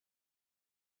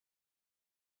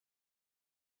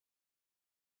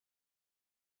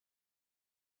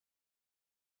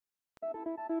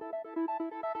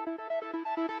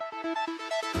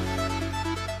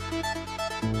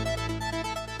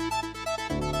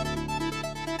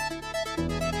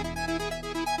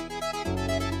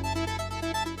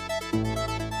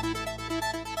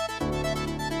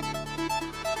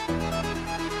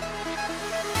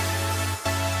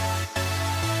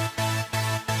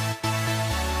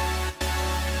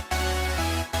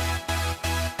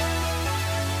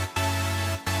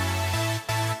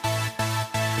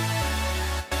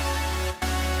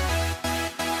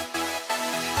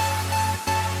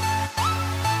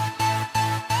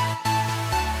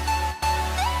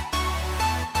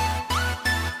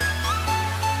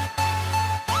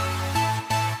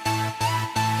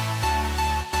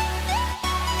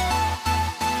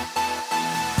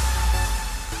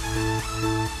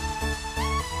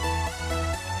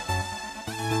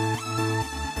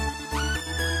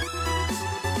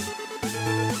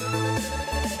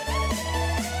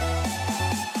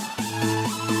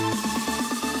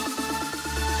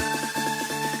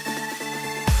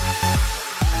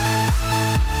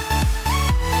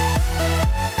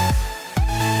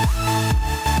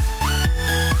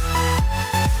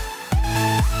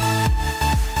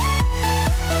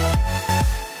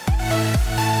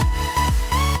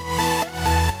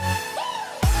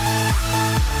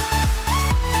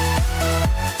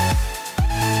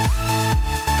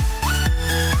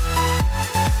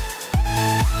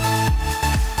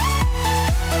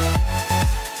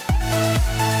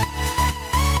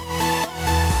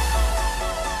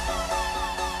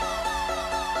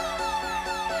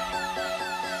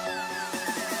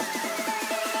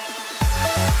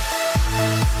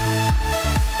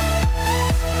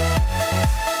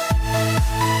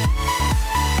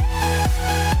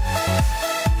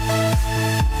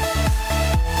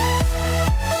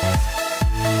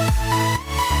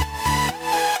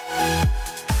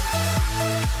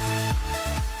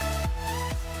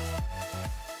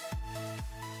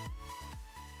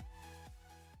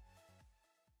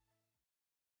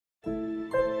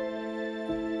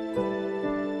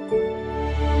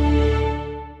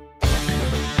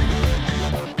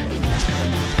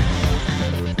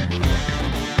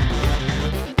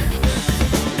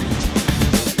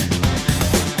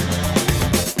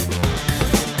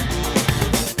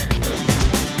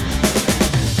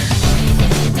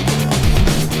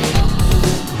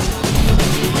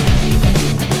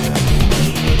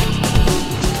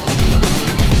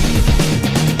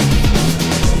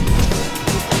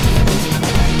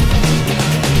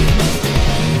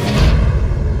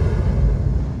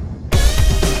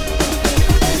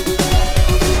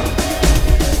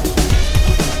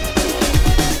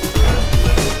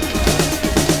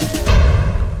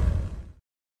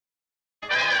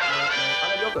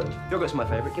Yogurt's my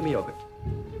favourite. Give me yogurt.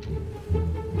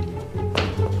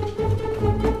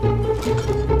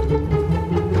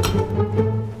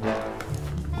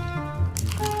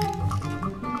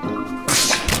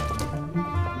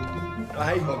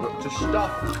 I hate yogurt. Just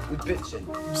stuffed with bits in.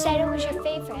 You said it was your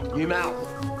favourite. New mouth.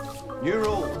 New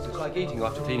rules. It's like eating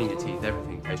after cleaning your teeth.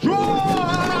 Everything tastes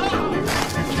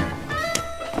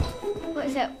What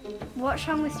is it? What's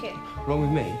wrong with you? Wrong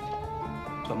with me?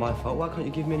 It's not my fault. Why can't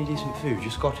you give me any decent food?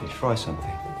 You're Scottish. Fry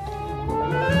something.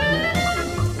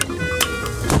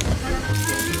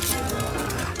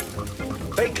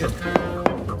 Bacon.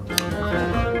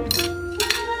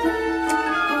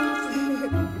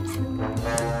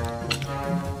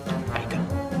 Bacon.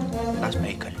 That's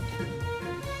bacon.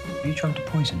 Are you trying to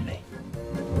poison me?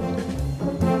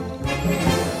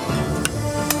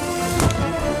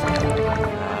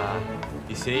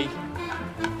 You see?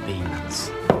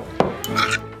 Beans.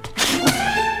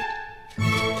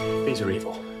 Beans are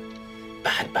evil.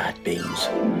 Bad, bad beans.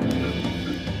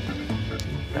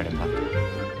 Bread and butter.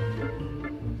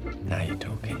 Now you're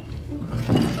talking.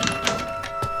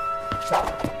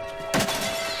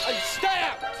 Hey, stay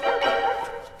out!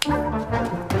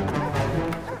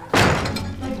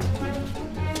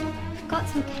 I've got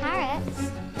some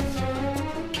carrots.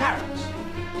 Carrots?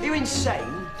 Are you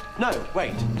insane? No,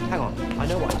 wait, hang on. I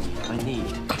know what I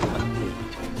need.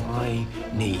 I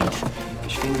need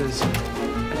fish fingers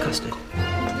and custard.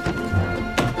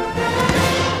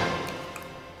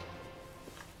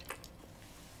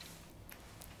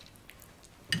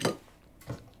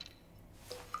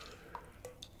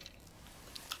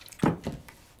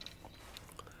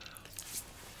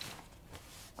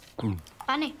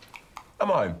 Funny.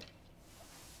 Am I?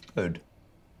 Good.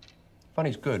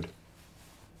 Funny's good.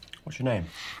 What's your name?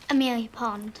 Amelia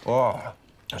Pond. Oh,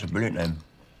 that's a brilliant name.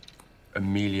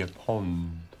 Amelia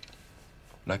Pond.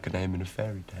 Like a name in a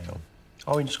fairy tale.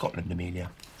 Oh, in Scotland, Amelia.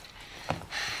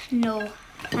 No,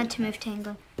 I had to move to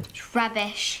England. It's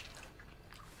rubbish.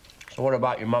 So what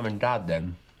about your mum and dad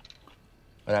then?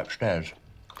 They're upstairs.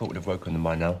 Thought we'd have woken them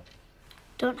by now.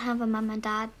 Don't have a mum and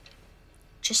dad.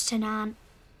 Just an aunt.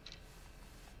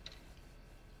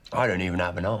 I don't even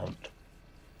have an aunt.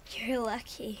 You're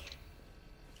lucky.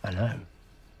 I know.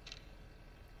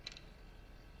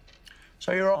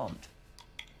 So your aunt,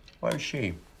 where is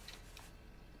she?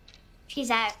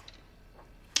 She's out.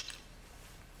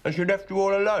 And she left you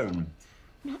all alone?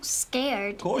 I'm not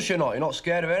scared. Of course you're not. You're not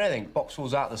scared of anything. Box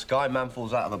falls out of the sky, man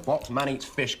falls out of the box, man eats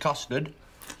fish custard.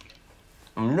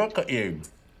 And look at you.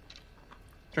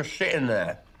 Just sitting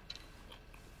there.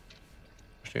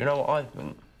 So you know what I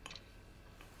think?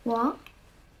 What?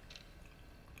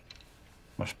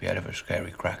 Must be a bit of a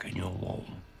scary crack in your wall.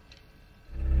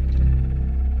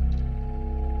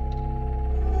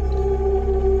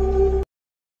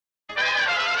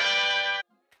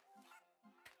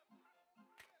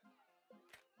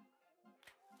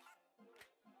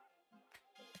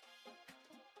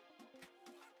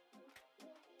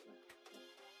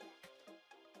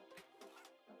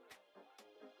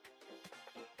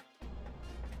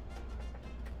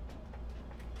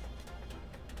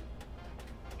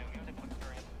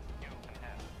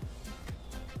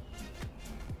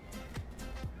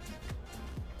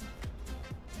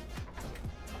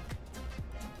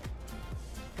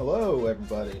 Hello,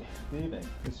 everybody. Good evening.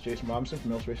 This is Jason Robinson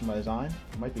from Illustration by Design.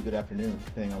 It might be good afternoon,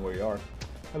 depending on where you are.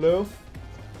 Hello.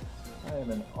 I am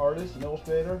an artist, an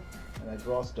illustrator, and I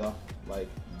draw stuff like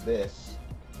this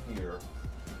here.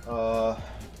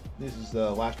 This is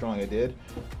the last drawing I did.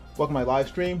 Welcome to my live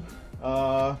stream.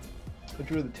 I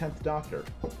drew the 10th Doctor,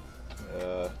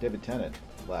 David Tennant,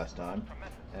 last time.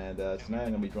 And tonight I'm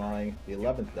going to be drawing the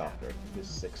 11th Doctor, his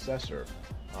successor,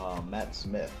 Matt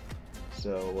Smith.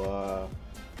 So,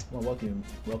 well, welcome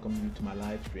you to my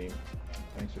live stream.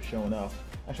 Thanks for showing up.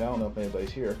 Actually, I don't know if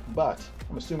anybody's here, but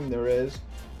I'm assuming there is.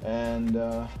 And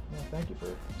well, thank you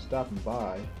for stopping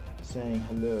by, saying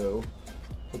hello.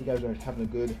 Hope you guys are having a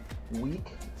good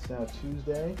week. It's now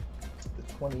Tuesday, the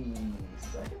 22nd.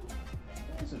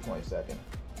 This is the 22nd.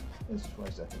 This is the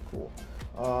 22nd. Cool.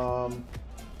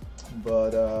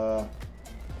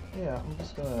 Yeah, I'm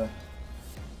just gonna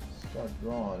start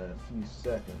drawing in a few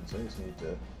seconds. I just need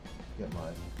to get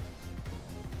my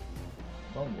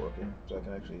phone working so I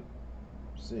can actually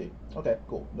see. Okay,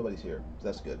 cool. Nobody's here, so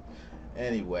that's good.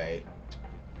 Anyway,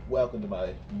 welcome to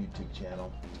my YouTube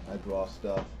channel. I draw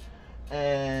stuff,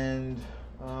 and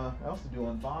I also do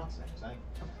unboxings. I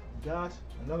got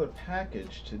another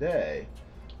package today.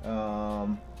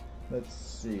 Let's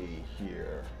see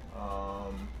here.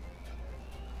 I'm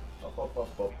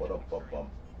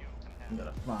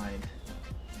gonna find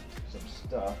some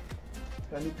stuff.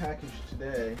 Got a new package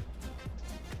today,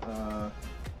 there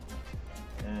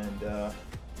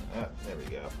we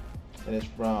go. And it's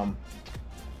from,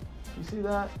 you see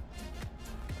that?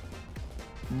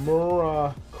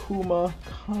 Murakuma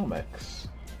Comics.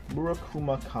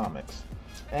 Murakuma Comics.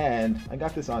 And I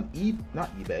got this on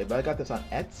not eBay, but I got this on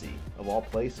Etsy, of all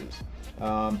places.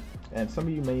 And some of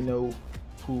you may know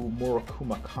who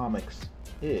Murakuma Comics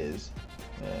is,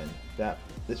 and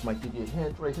this might give you a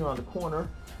hint right here on the corner.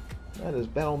 That is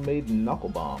Battle Maiden Knuckle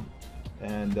Bomb.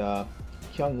 And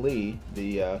Kyung Lee,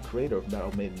 the creator of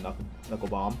Battle Maiden Knuckle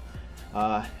Bomb,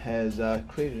 has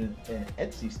created an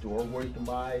Etsy store where you can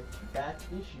buy back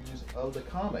issues of the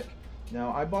comic.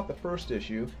 Now, I bought the first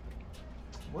issue.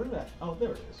 Where did oh,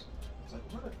 there it is. It's like,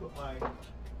 where did I put my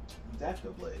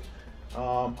X-Acto blade?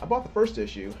 I bought the first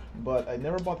issue, but I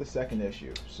never bought the second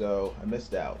issue, so I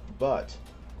missed out. But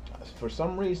for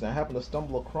some reason, I happened to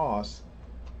stumble across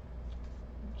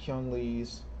Kyung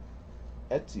Lee's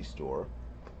Etsy store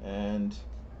and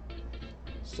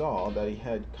saw that he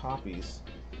had copies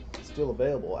still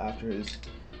available after his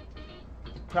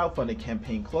crowdfunding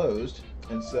campaign closed,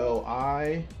 and so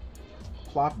I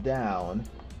plopped down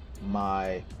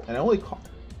my, and it only cost,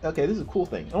 okay, this is a cool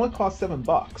thing, it only cost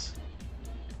 $7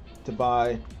 to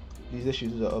buy these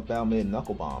issues of Battle Maiden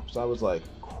Knuckle Bomb. So I was like,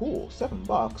 cool,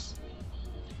 $7,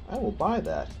 I will buy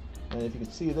that. And if you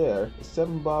can see there, it's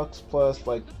 $7 plus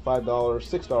like $5,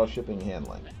 $6 shipping and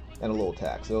handling, and a little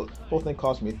tax. So the whole thing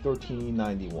cost me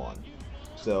 $13.91.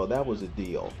 So that was a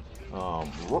deal.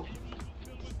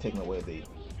 Taking away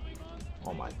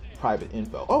all my private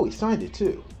info. Oh, he signed it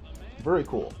too. Very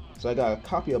cool. So I got a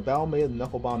copy of Battle Maiden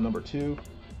Knuckle Bomb #2,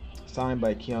 signed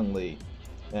by Kyung Lee.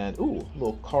 And ooh,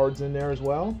 little cards in there as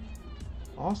well.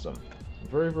 Awesome.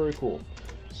 Very, very cool.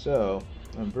 So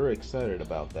I'm very excited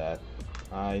about that.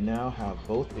 I now have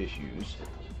both issues,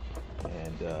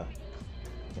 and I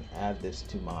can add this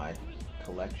to my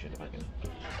collection if I can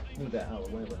move that out of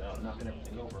the way without knocking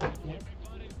everything over.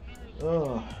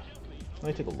 Let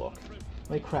me take a look.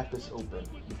 Let me crack this open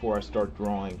before I start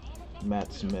drawing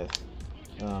Matt Smith.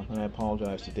 And I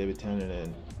apologize to David Tennant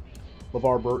and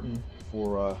LeVar Burton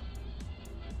for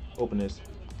opening this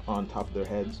on top of their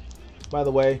heads. By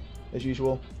the way, as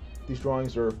usual, these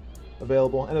drawings are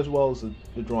available, and as well as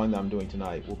the drawing that I'm doing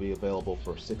tonight will be available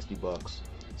for $60.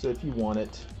 So if you want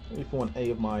it, if you want any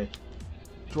of my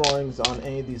drawings on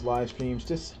any of these live streams,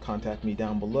 just contact me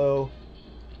down below.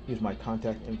 Use my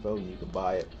contact info and you can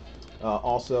buy it.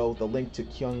 Also, the link to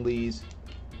Kyung Lee's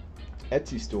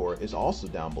Etsy store is also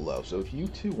down below. So if you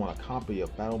too want a copy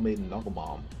of Battle Maiden Knuckle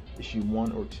Bomb, issue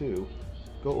 1 or 2,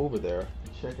 go over there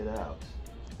and check it out.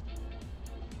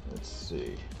 Let's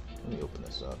see. Let me open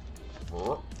this up.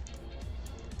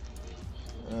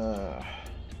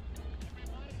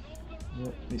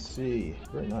 Let me see.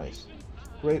 Very nice.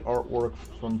 Great artwork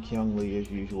from Kyung Lee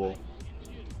as usual.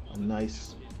 A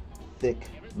nice, thick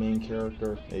main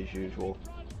character as usual.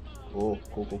 Cool,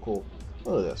 cool, cool, cool.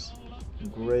 Look at this.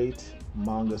 Great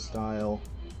manga style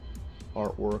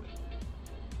artwork.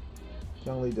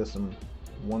 Kyung Lee does some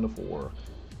wonderful work.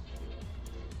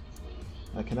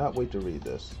 I cannot wait to read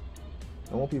this.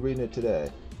 I won't be reading it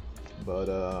today, but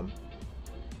oh,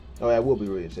 I will be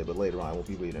reading it today, but later on. I won't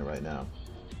be reading it right now.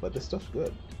 But this stuff's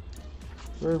good.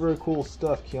 Very, very cool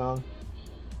stuff, Kyung.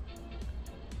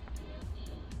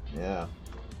 Yeah.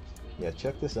 Yeah,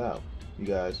 check this out, you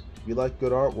guys. If you like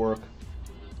good artwork,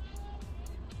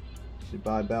 you should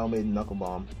buy Battle Maiden Knuckle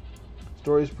Bomb.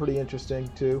 Story's pretty interesting,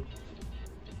 too.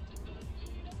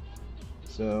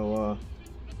 So,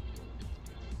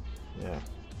 yeah.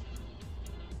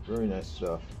 Very nice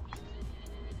stuff.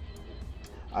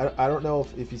 I don't know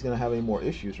if he's going to have any more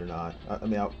issues or not. I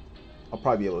mean, I'll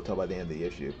probably be able to tell by the end of the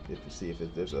issue to see if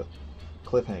there's a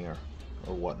cliffhanger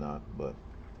or whatnot. But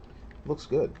looks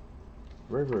good.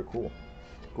 Very, very cool.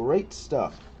 Great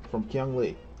stuff from Kyung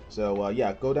Lee. So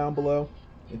yeah, go down below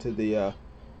into the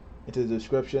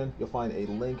description. You'll find a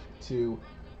link to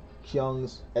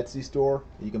Kyung's Etsy store.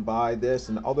 You can buy this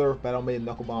and other Battle Maiden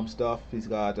Knuckle Bomb stuff. He's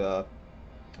got a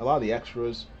lot of the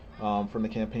extras from the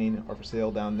campaign are for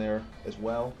sale down there as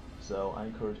well. So I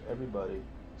encourage everybody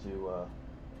to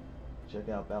check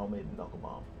out Battle Maiden Knuckle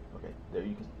Bomb. Okay, there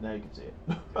you can, now you can see it.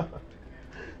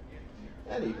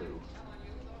 Anywho,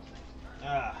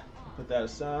 put that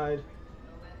aside.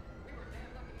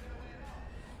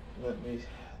 Let me.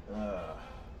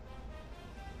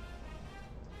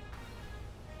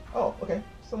 Oh, okay.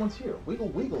 Someone's here. Wiggle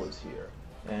Wiggle is here,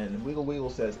 and Wiggle Wiggle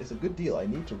says it's a good deal. I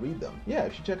need to read them. Yeah,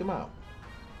 you should check them out.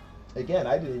 Again,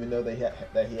 I didn't even know that he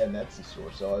had an Etsy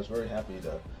store, so I was very happy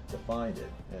to find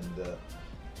it and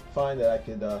find that I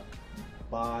could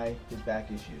buy his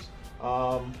back issues.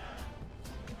 I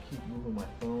keep moving my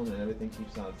phone and everything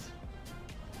keeps on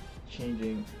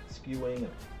changing, skewing. And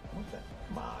what the?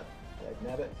 Come on,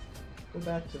 dagnabbit. Go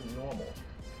back to normal.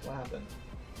 What happened?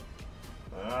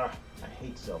 I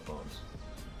hate cell phones.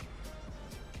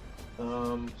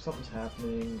 Something's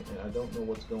happening and I don't know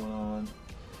what's going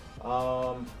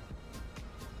on.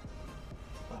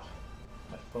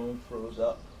 My phone froze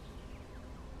up.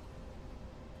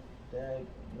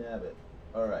 Dagnabbit.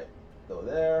 Alright, go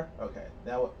there. Okay,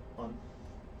 now it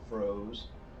unfroze.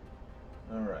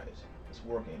 Alright, it's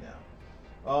working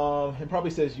now. It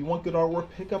probably says, you want good artwork?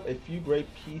 Pick up a few great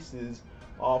pieces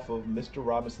off of Mr.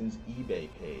 Robinson's eBay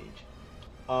page.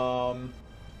 Oh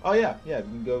yeah, you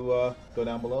can go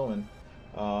down below and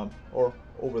or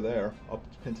over there, up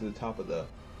pinned to the top of the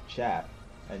chat,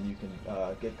 and you can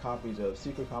get copies of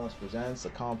Secret Comics Presents, a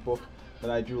comic book that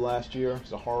I drew last year.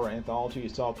 It's a horror anthology. You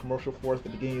saw a commercial for it at the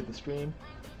beginning of the stream,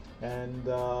 and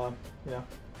you know,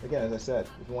 again, as I said,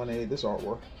 if you want any of this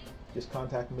artwork, just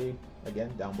contact me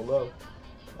again down below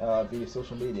via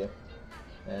social media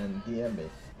and DM me,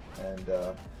 and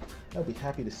I'll be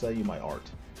happy to sell you my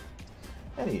art.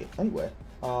 Anyway,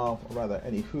 or rather,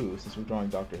 anywho, since we're drawing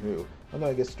Doctor Who, I'm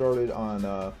going to get started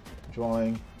on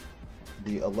drawing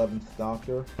the 11th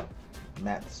Doctor,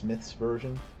 Matt Smith's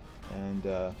version, and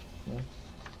yeah,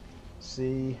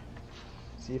 see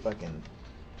if I can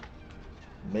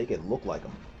make it look like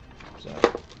him. So,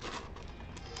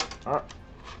 alright,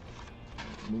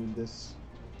 move this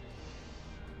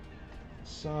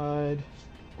aside.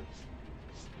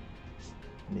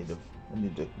 I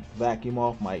need to vacuum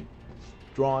off my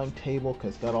drawing table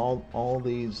because it's got all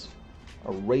these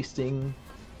erasing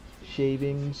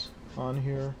shavings on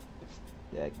here.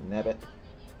 Dagnabbit.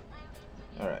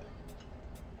 Alright.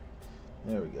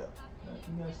 There we go. Now,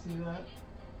 can you guys see that?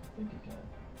 I think you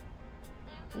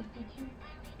can.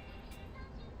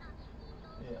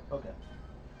 Yeah, okay.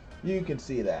 You can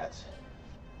see that.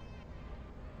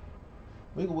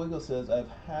 Wiggle Wiggle says, I've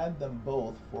had them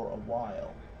both for a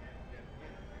while.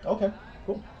 Okay,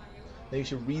 cool. Then you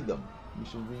should read them. You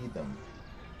should read them.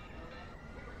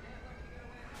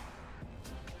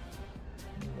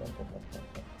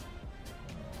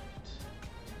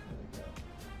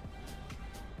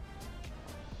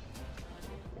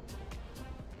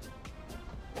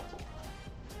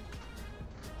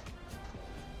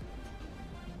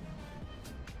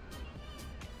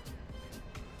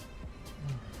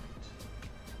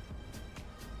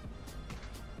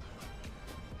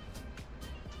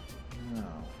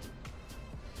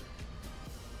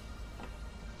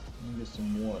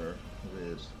 Some water.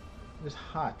 It is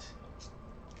hot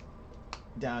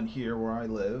down here where I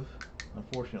live.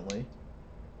 Unfortunately,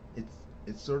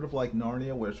 it's sort of like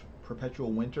Narnia, where it's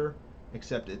perpetual winter,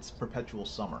 except it's perpetual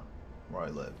summer where I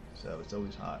live. So it's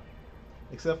always hot,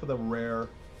 except for the rare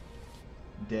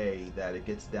day that it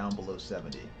gets down below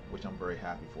 70, which I'm very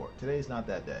happy for. Today's not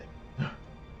that day.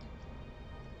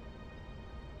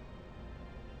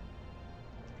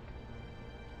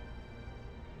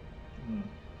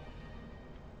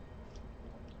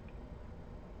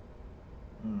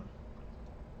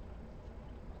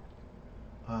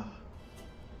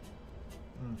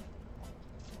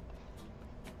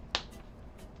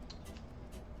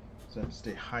 So I have to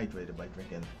stay hydrated by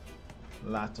drinking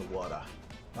lots of water.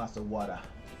 Lots of water.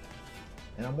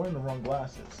 And I'm wearing the wrong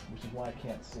glasses, which is why I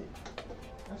can't see.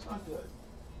 That's not good.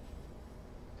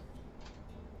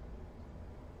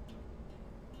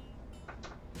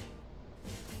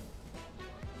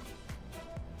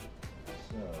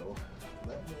 So,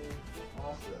 let me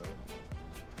also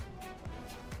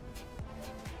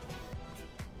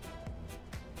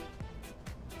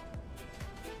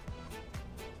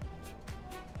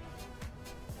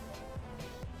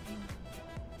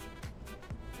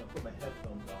put my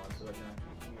headphones on so I can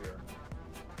actually hear.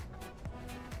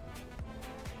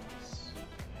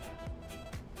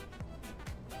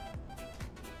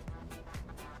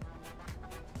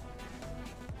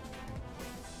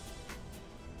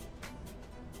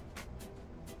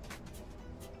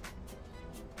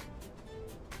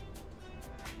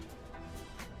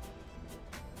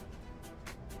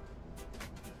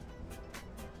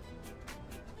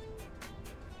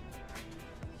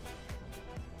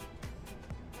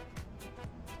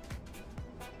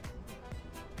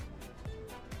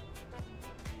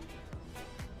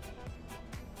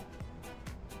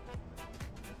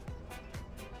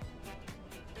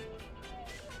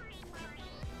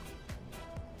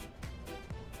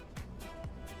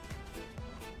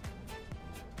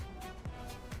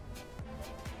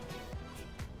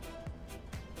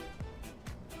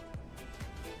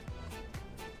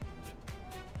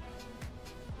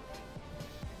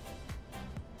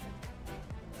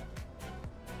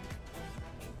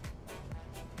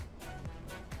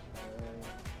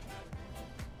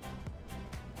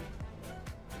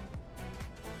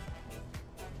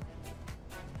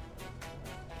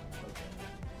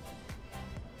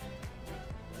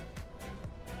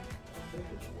 I think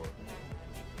it's working.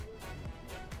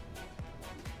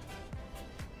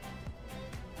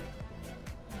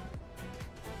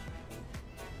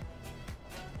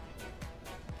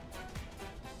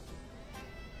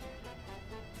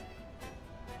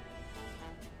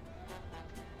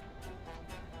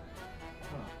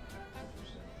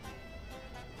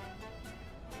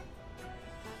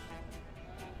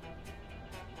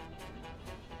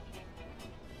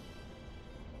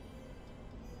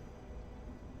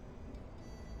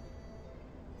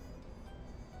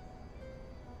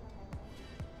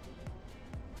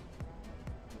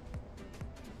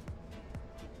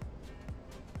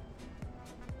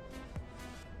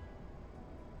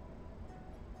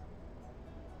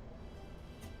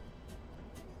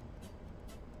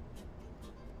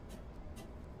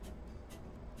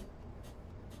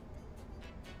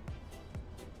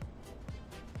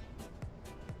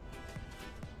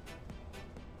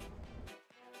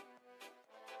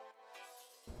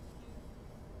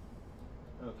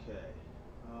 Okay.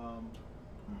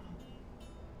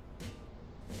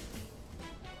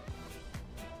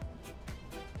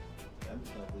 I'm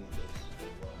just gonna leave this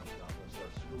alone. I'm gonna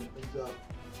start screwing things up.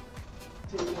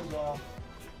 Take things off.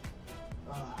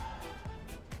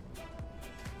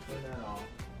 Turn that off.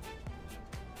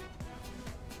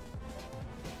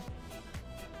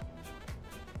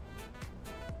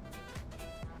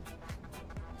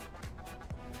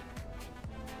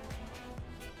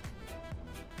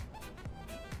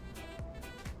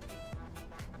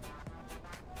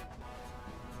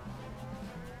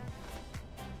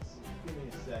 Give me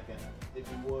a second, if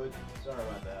you would. Sorry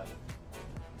about that.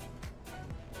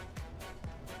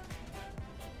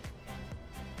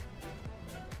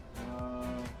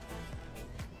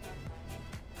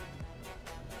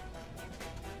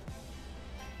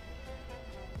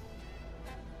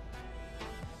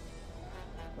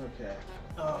 Okay.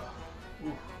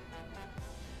 Oof.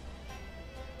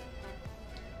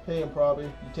 Hey, Improvi,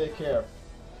 you take care.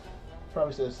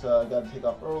 Probably says, got to take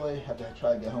off early. Have to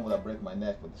try to get home without breaking my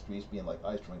neck with the streets being like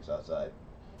ice rinks outside.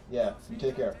 Yeah, you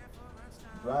take care.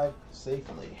 Drive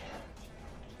safely.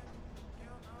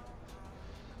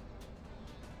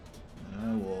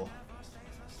 I will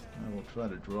try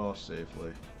to draw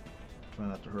safely. Try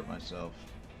not to hurt myself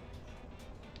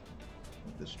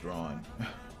with this drawing.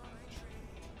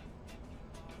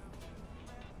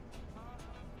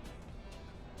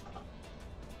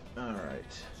 All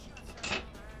right.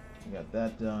 We got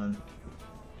that done.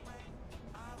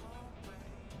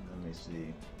 Let me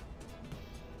see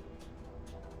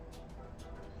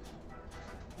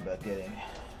about getting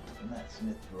Matt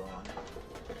Smith drawn.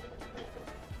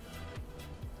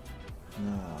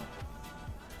 Now,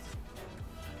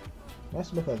 Matt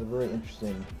Smith has a very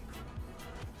interesting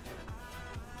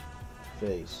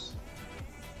face.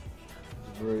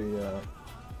 It's very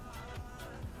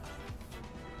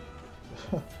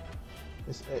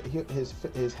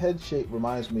his head shape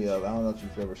reminds me of, I don't know if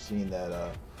you've ever seen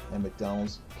that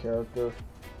McDonald's character,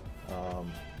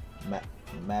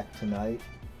 Mac Tonight.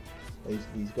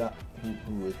 He's got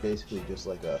who is basically just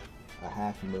like a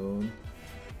half moon.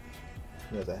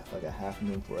 He has like a half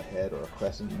moon for a head, or a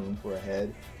crescent moon for a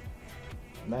head.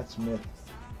 Matt Smith's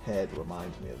head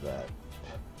reminds me of that.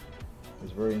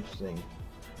 It's a very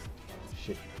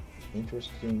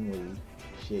interestingly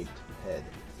shaped head.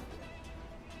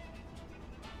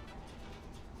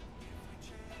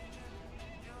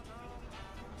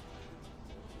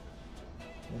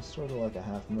 It's sort of like a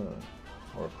half moon,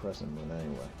 or a crescent moon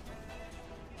anyway.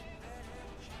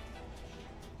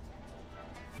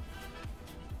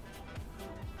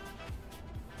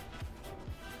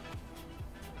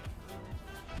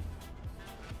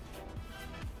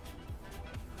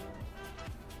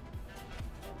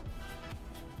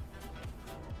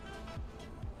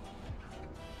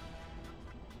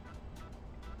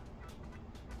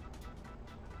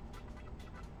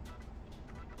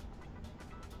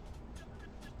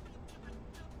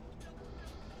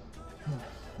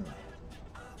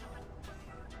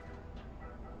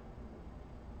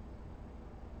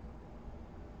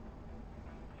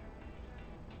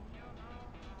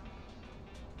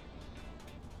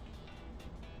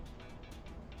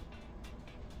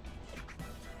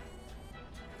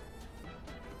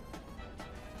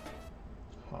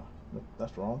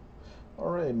 That's wrong.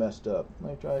 Already messed up.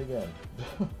 Let me try again.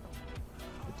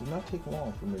 It did not take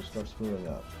long for me to start screwing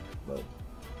up, but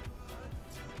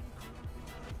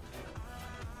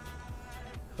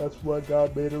that's why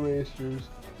God made erasers.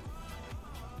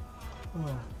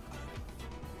 Oh.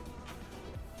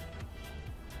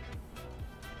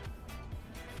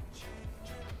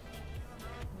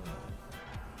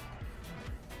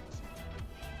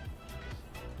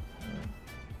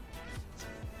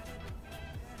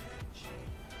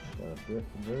 Got a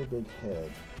very big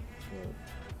head.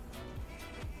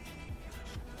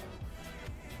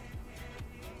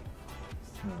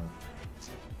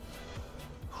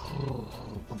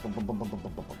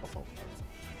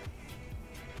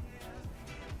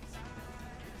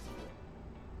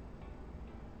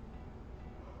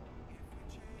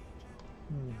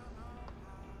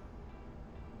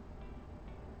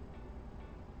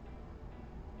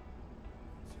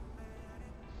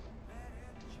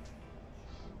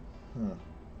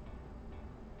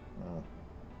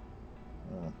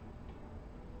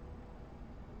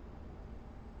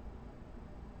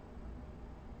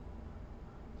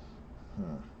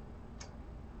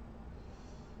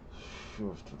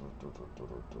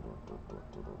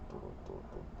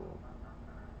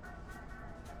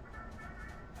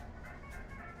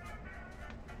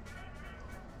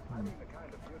 Finding the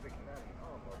kind of music men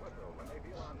hum or whistle when they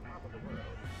feel on top of the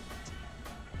world.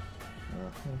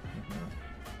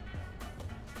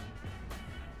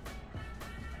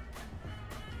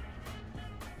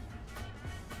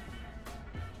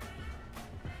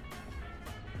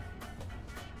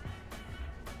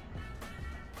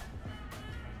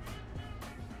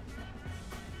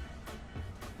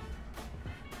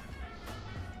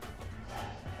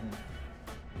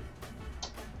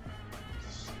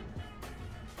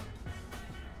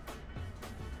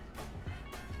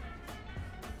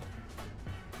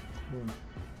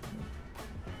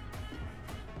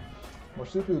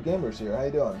 Marsupial Gamers here. How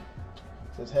you doing?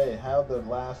 Says, hey, how'd the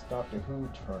last Doctor Who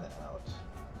turn out?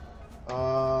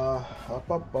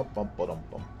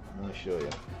 Let me show you.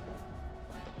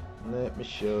 Let me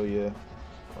show you.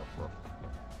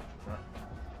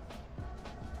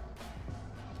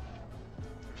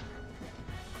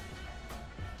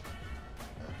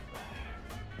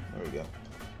 There we go.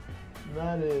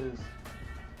 that is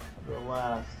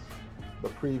the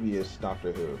previous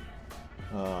Doctor Who,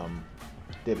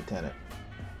 David Tennant.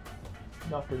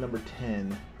 Doctor number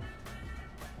 10.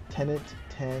 Tennant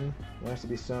 10. There has to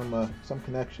be some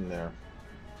connection there.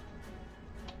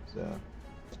 So,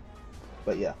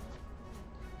 but yeah,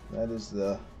 that's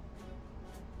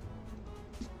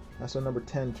how number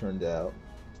 10 turned out.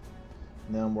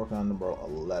 Now I'm working on number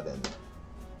 11.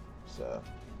 So,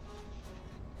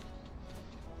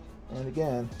 and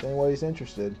again, if anybody's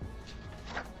interested,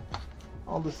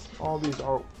 all these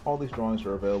drawings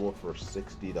are available for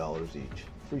 $60 each.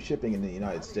 Free shipping in the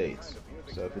United States.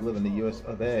 So if you live in the US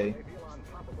of A,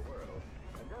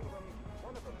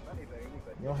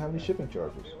 you don't have any shipping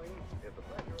charges.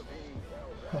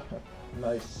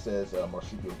 Nice, says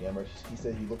Marsupial Gamer. He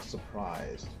said he looks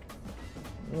surprised.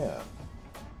 Yeah,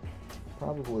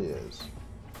 probably is.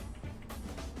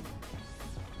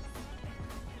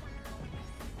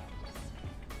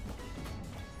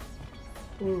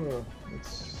 Man,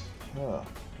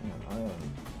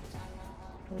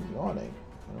 I'm yawning.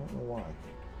 I don't know why.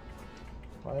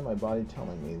 Why my body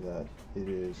telling me that it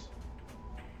is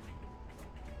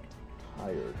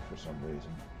tired for some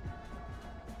reason?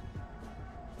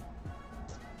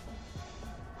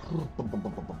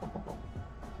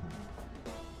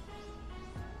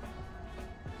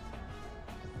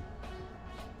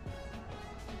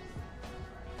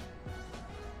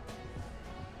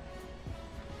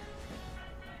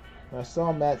 I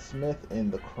saw Matt Smith in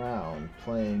The Crown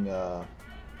playing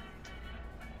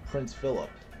Prince Philip.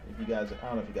 If you guys, I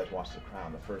don't know if you guys watched The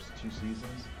Crown, the first 2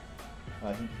 seasons.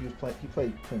 He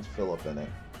played Prince Philip in it.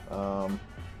 I'm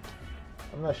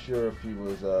not sure if he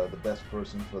was the best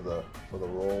person for the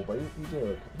role, but he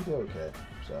did okay.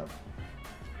 So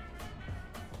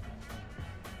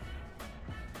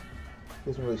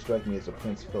he doesn't really strike me as a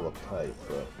Prince Philip type,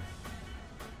 but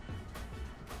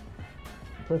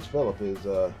Prince Philip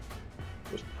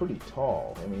was pretty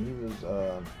tall. I mean, he was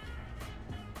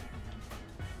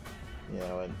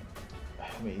and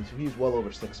I mean, he's well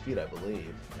over 6 feet, I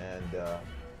believe, and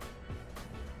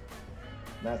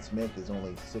Matt Smith is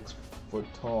only 6 foot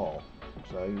tall.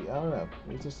 So I don't know.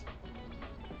 It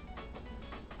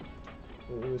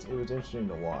was interesting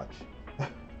to watch. Of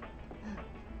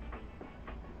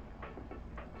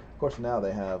course, now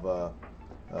they have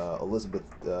Elizabeth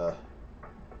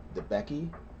Debicki.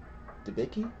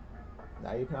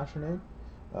 Now you pronounce her name?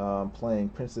 Playing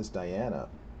Princess Diana.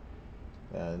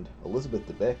 And Elizabeth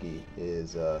Debicki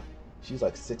is she's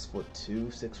like 6'2",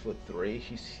 6'3".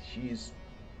 She's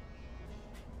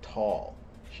tall.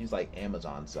 She's like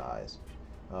Amazon size.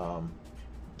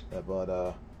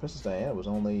 But Princess Diana was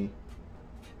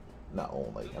not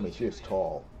only. I mean, she was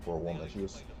tall for a woman. She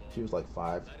was like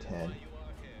 5'10".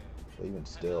 But even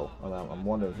still, I'm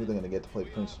wondering who they're gonna get to play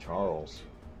Prince Charles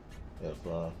if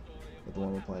the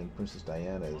woman playing Princess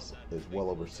Diana is well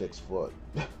over 6 foot.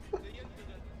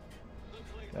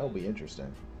 That would be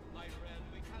interesting.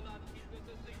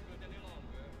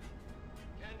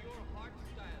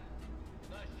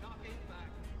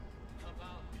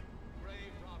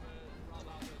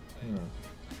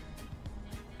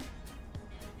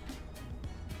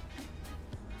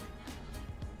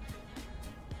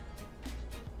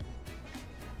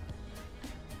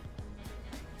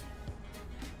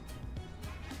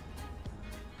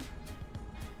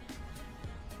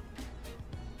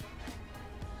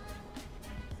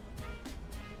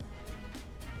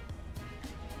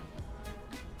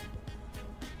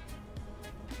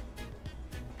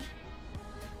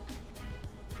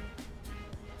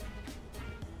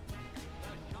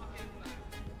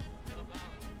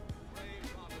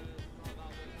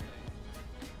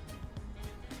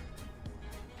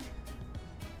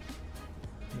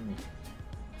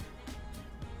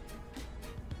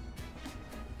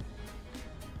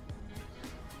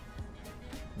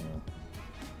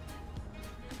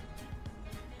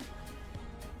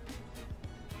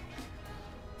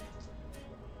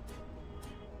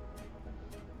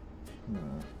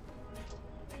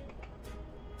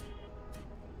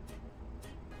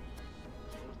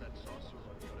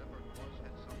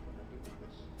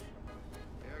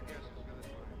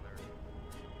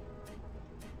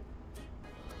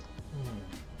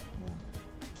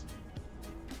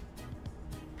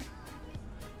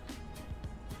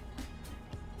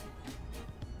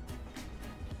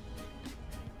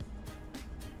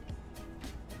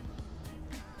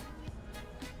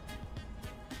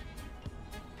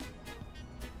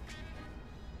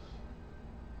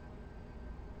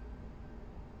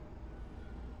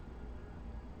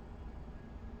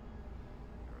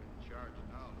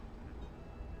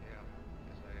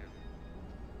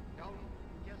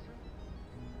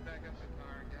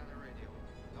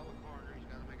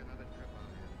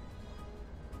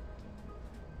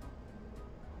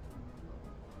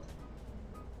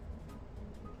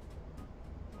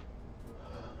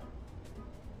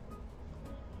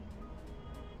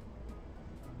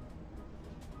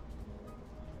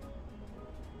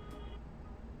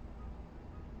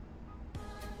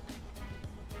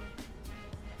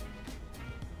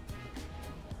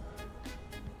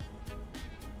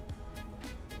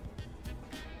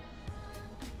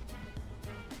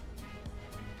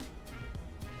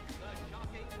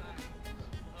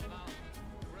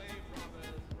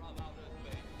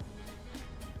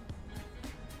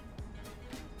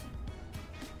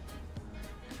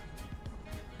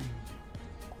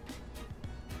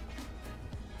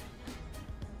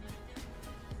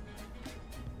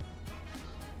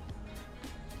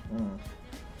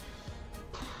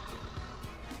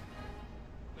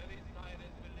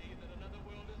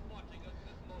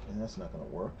 That's not going to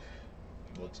work.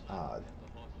 Looks odd. The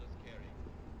horseless carriage,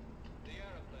 the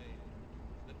airplane,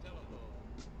 the telephone,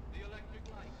 the electric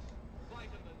light,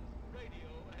 vitamins, radio,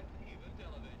 and even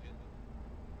television.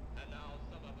 And now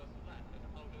some of us laugh at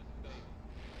outer space.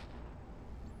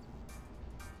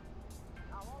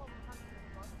 Now all over the country this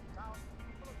month, thousands of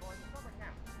people are going to summer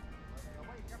camp, where they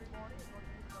awake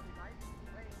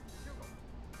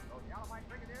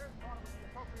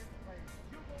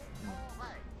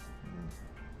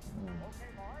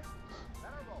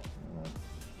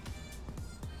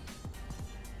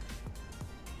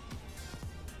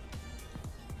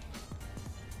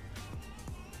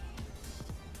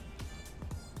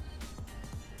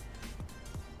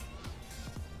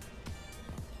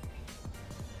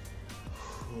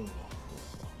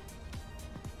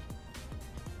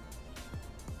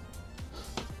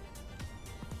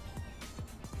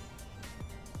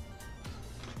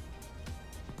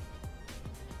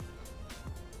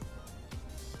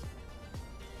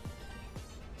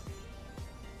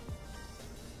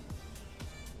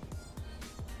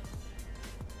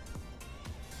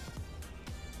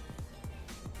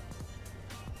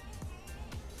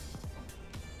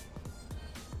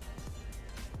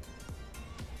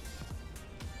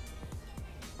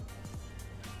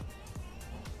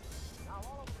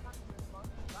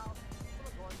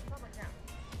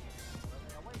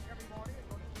every morning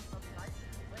and go to sleep every night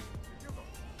playing the bugle.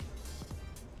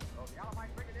 So the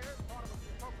Alabama Brigadiers thought it would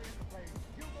be appropriate to play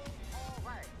Bugle All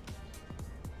Right.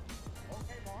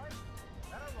 Okay, boys,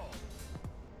 let her roll.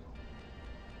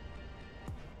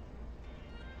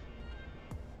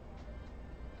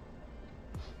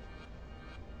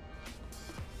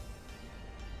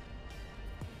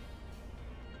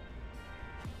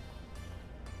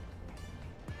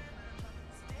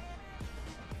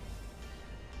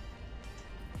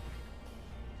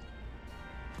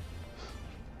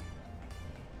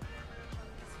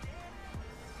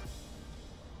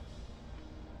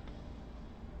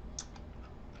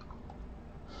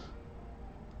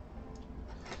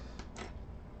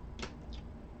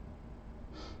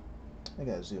 I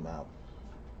gotta zoom out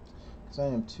because I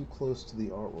am too close to the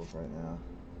artwork right now,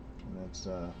 and it's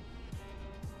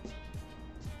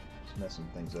messing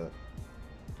things up.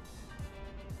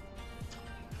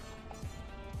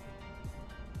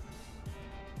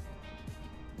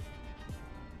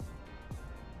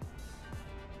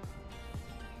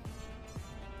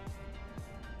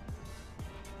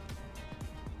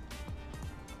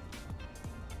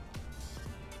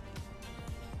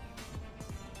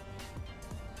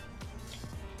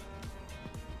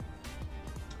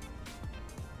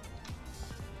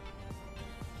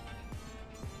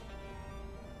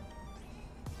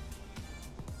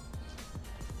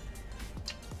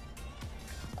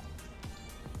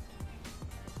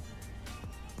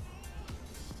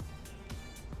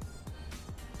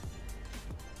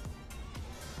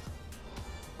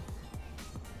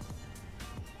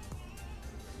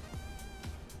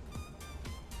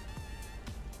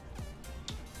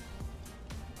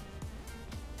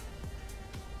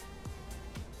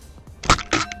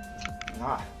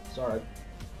 Ah, sorry.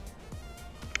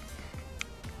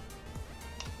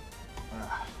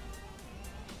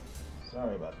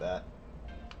 Sorry about that.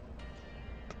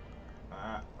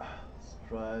 Let's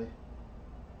try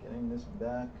getting this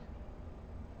back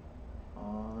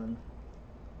on.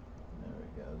 There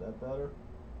we go. Is that better?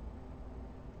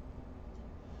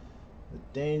 The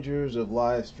dangers of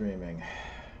live streaming.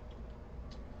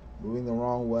 Moving the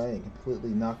wrong way and completely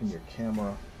knocking your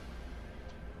camera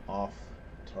off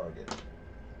target.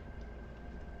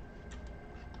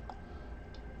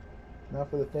 Not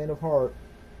for the faint of heart.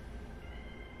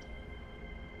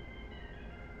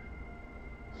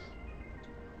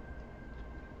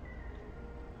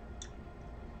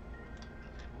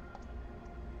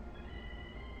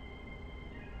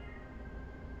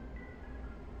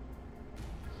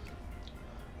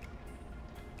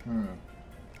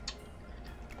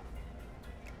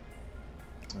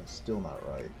 That's still not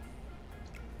right.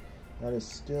 That is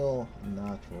still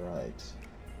not right.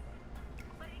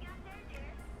 What do you got there, dear?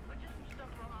 Or just some stuff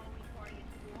for a Halloween party at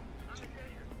school? I'm a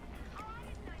treasure. Oh, I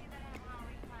didn't know you were gonna have a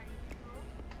Halloween party at school.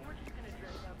 We're just gonna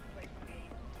dress up and play some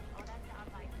games. Oh, that sounds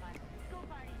like fun. School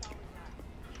parties always are.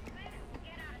 Better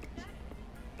get out of stuff.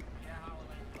 Yeah,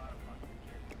 Halloween's a lot of fun for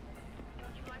kids.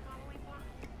 Don't you like Halloween fun?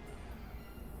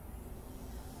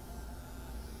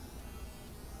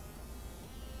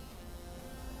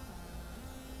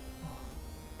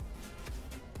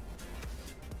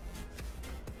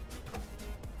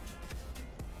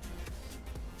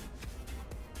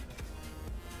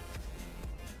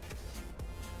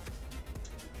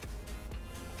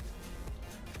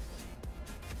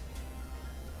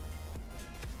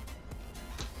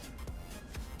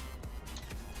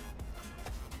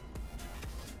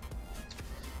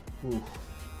 Oof.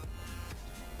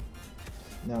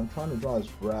 Now I'm trying to draw his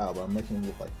brow, but I'm making him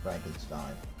look like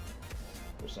Frankenstein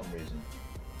for some reason.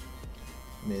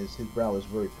 I mean, his brow is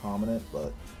very prominent,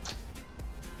 but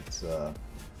it's ah.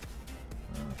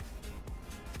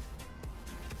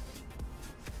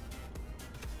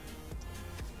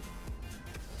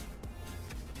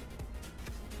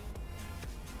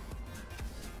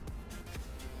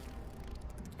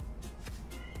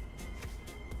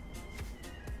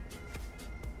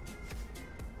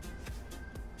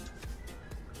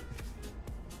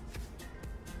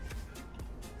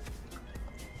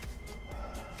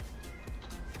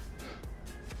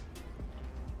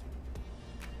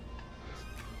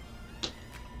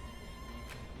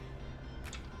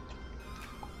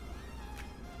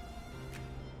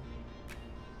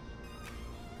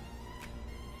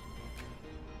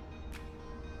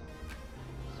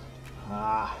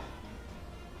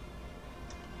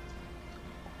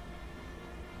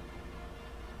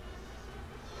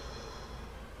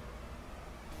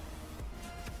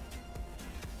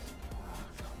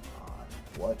 Come on.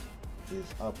 What is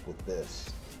up with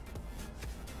this?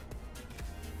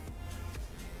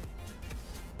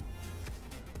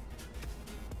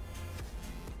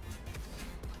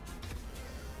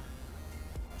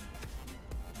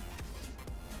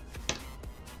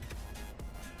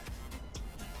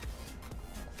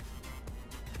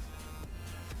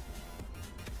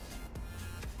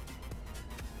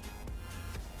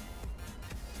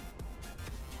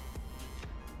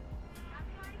 How's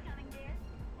the party coming, dear?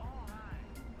 Oh, hi.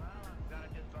 Well, I've got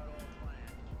it just about all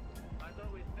planned. I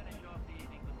thought we'd finish off the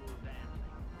evening with a little dancing.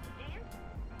 Dance?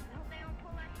 I hope they don't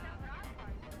pull that stuff at our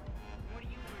party. What are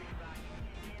you worried about? You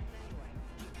can't dance anyway.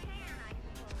 Can, I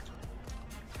suppose.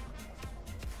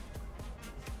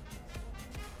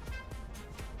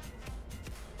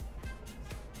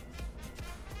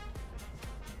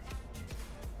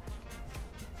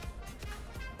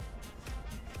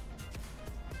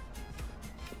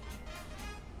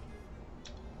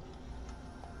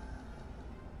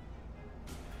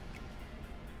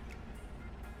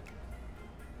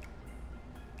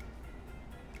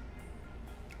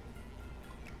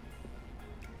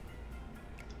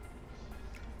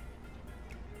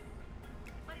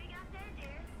 What have you got there,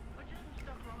 dear? But just some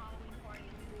stuff for a Halloween party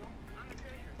in school. I'm a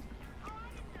treasure. Oh,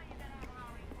 I didn't know you were gonna have a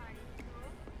Halloween party at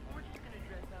school. We're just gonna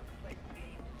dress up and play some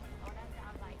games. Oh, that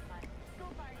sounds like fun.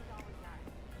 School parties always are.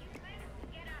 You better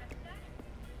get out of touch.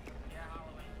 Yeah,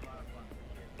 Halloween's a lot of fun for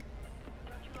kids.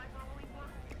 Don't you like Halloween fun?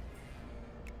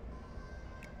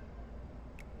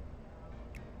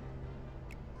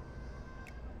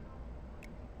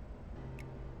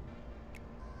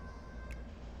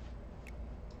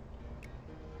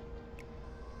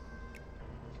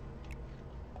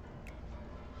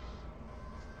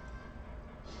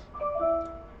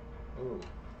 Ooh,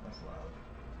 that's loud.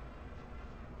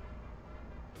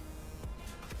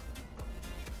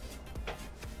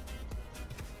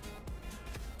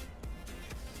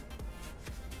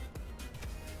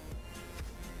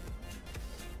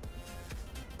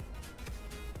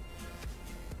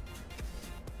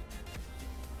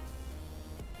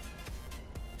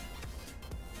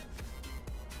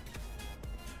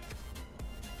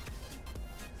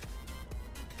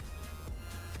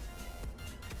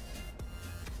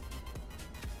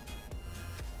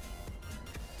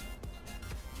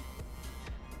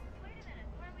 Wait a minute,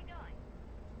 where are we going?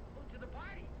 Oh, to the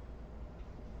party.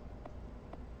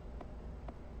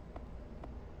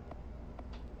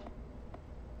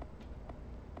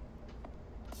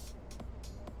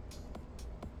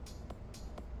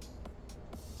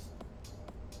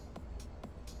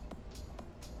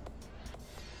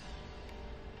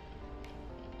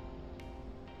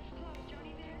 Hello,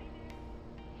 Joni there?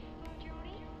 Hello,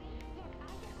 Joni? Look,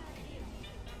 I've got an idea.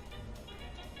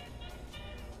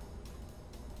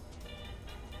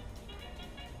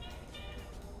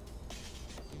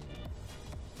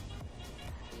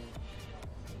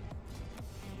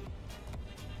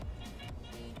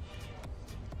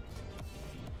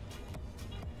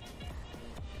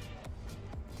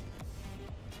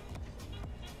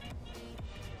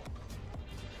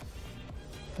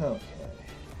 Okay.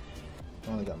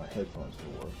 Finally got my headphones to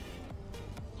work.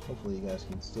 Hopefully you guys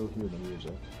can still hear the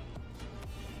music.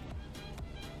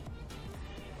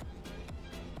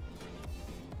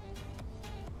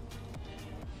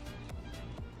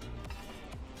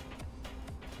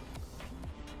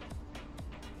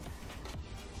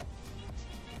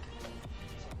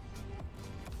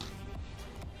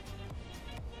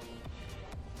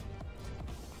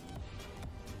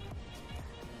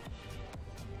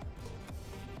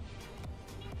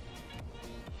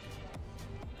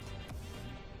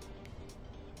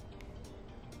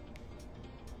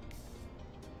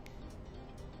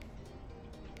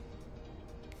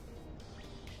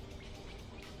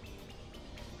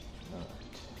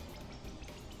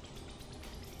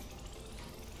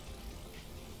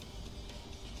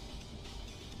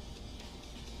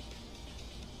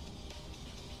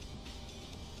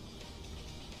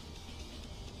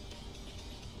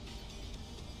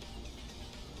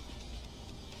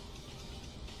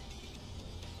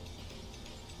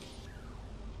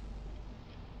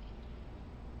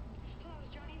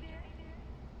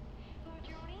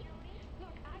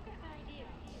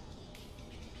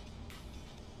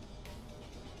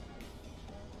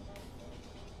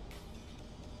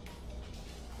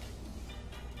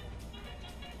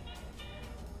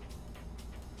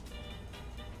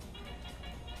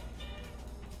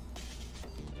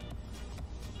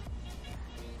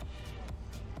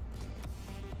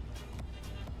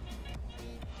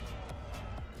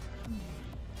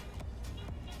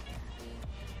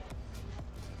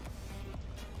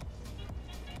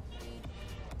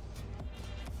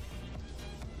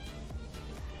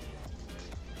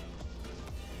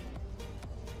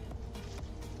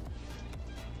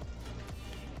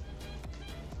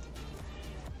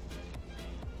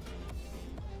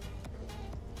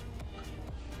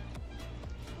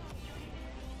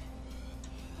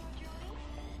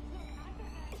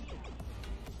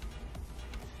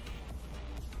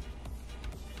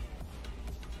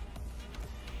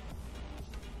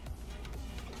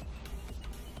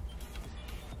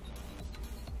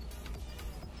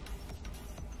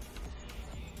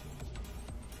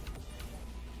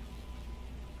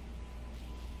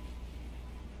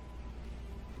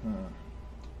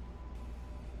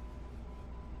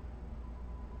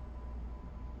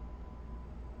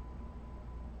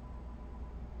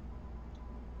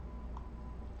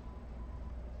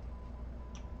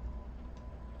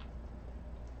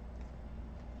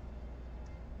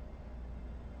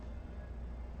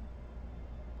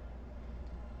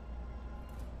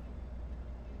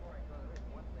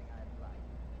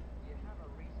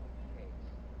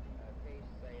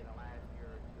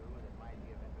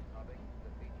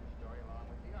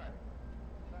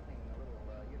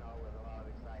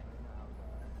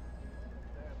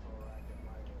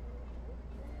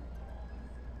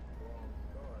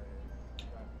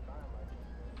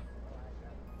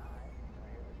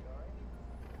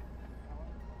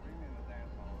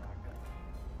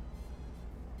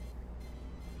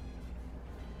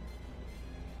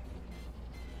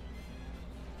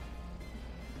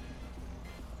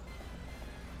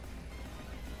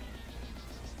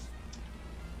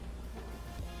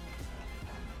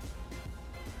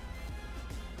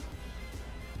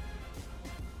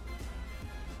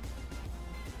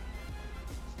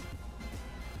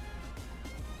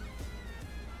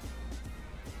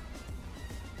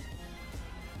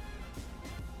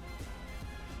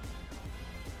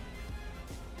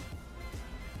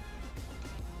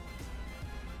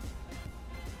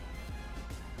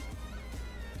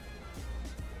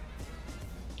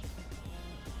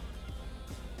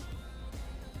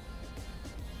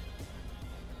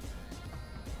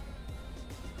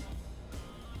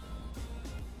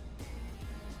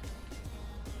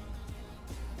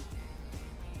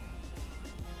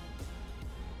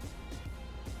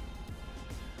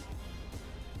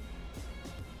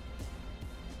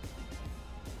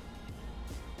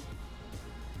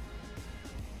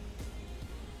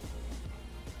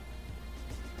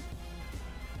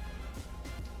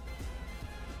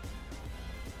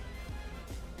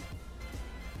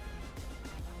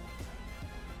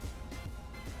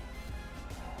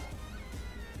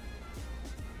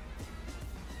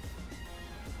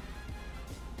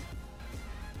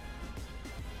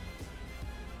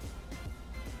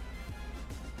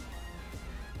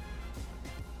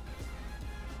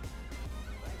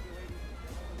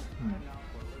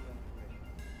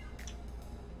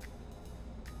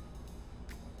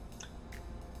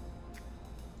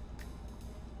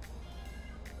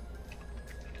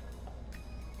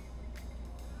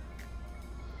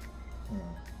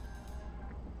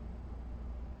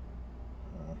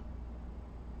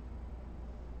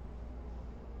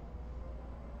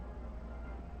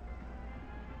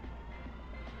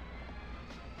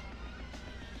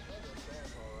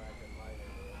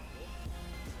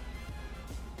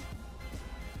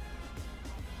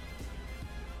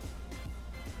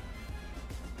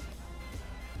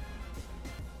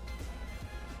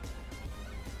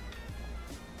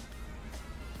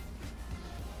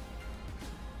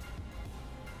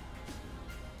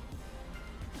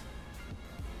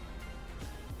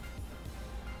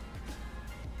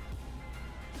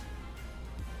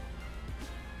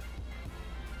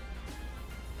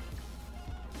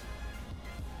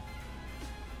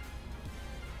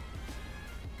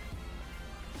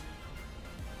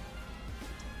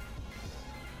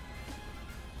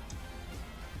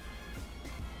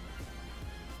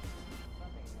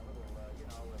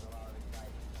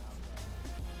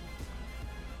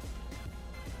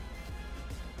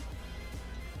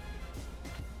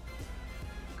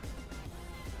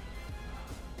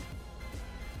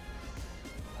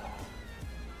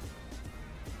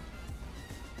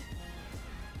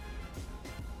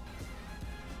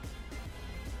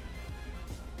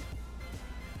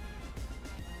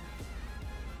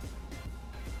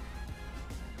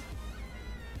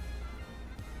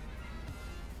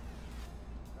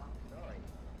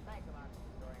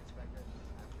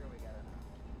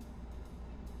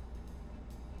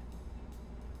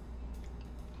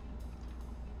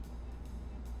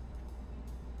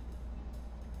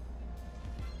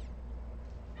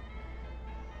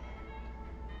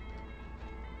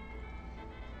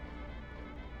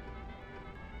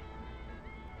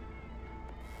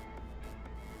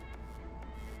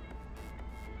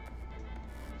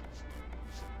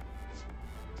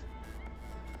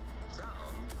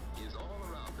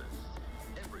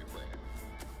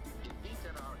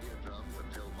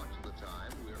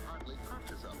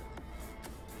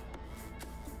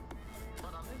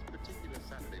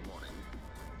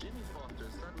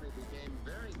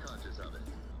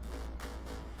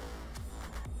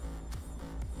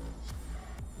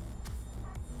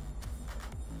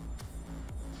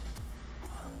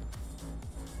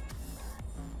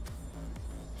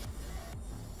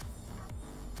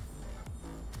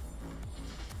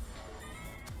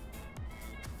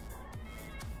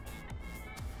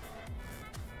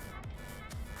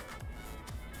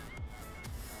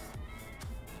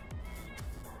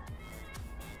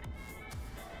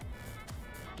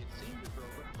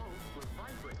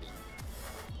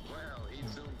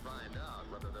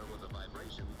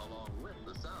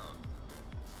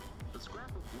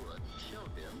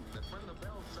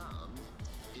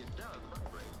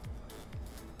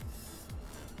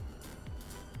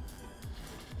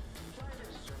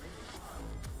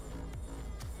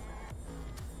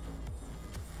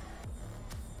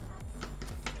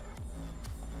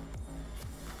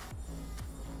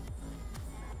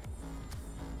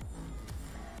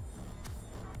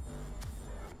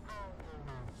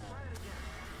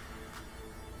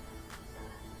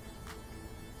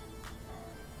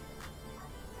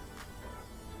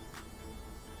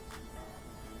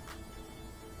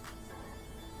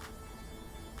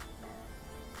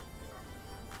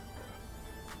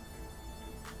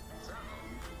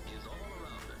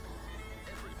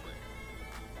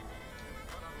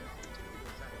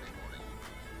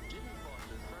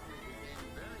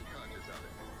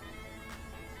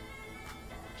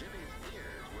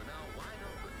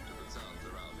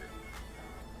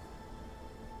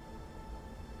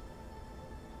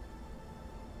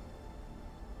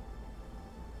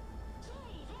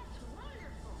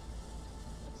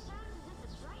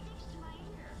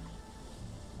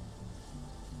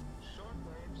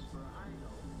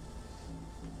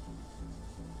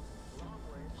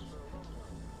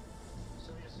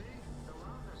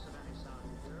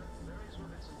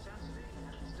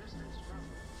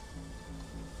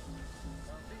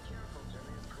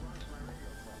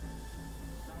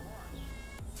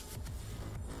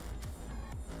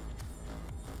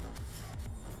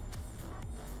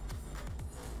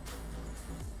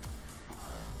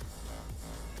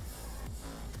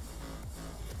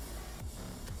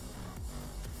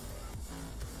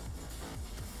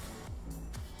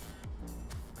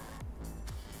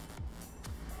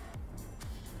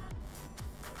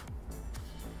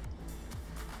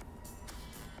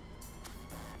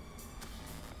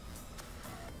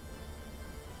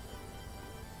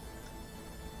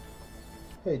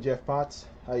 Hey Jeff Potts,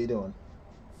 how you doing?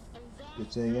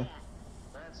 Good seeing you.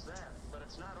 That's that, but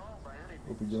it's not all by any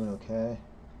Hope you're doing okay.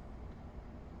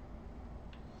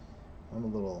 I'm a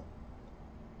little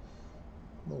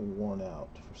worn out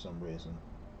for some reason.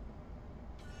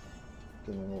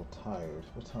 Getting a little tired.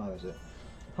 What time is it?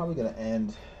 I'm probably gonna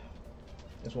end.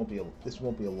 This won't be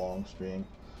a long stream.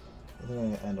 I think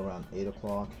I'm gonna end around 8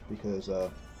 o'clock because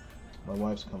my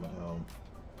wife's coming home.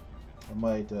 I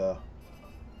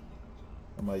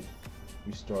might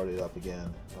restart it up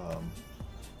again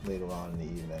later on in the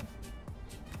evening,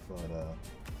 but I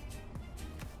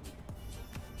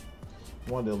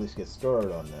wanted to at least get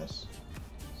started on this.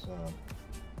 So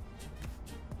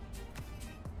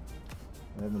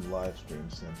I haven't live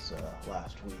streamed since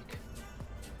last week,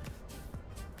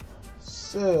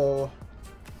 so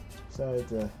decided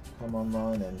to come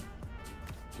online and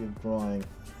give drawing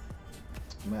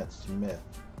Matt Smith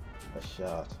a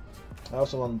shot. I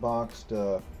also unboxed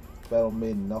Battle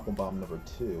Maiden Knuckle Bomb number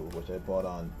 2, which I bought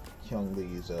on Kyung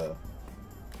Lee's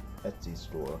Etsy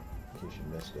store, in case you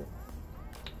missed it.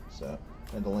 So,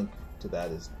 and the link to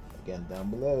that is again down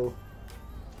below.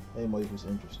 Anybody who's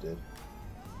interested.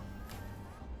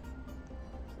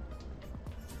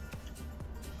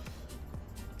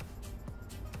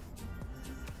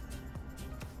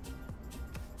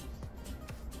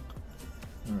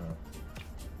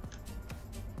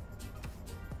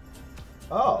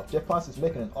 Oh, Jeff Potts is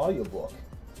making an audiobook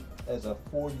as a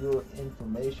for your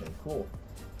information. Cool.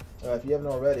 If you haven't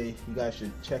already, you guys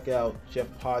should check out Jeff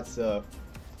Potts'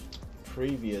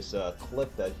 previous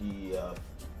clip that he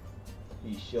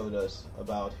showed us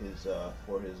about his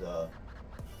for his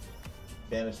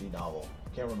fantasy novel.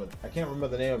 I can't remember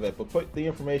the name of it, but put the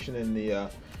information in the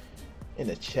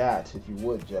chat if you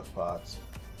would, Jeff Potts,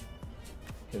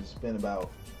 because it's been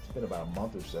about a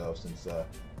month or so since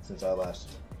I last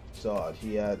saw it.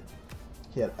 He had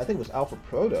I think it was Alpha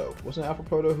Proto. Wasn't it Alpha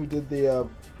Proto who did the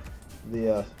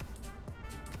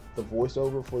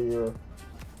voiceover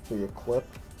for your clip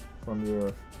from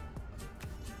your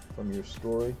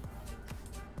story?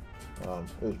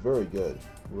 It was very good,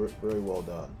 very well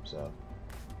done. So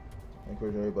I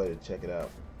encourage everybody to check it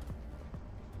out.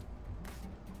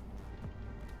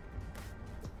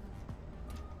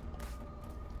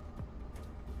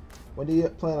 When do you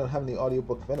plan on having the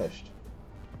audiobook finished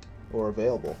or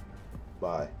available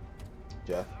by,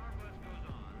 Jeff?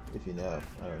 If you know,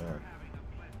 I don't know.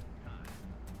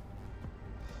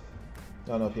 I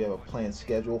don't know if you have a planned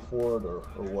schedule for it or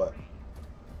what.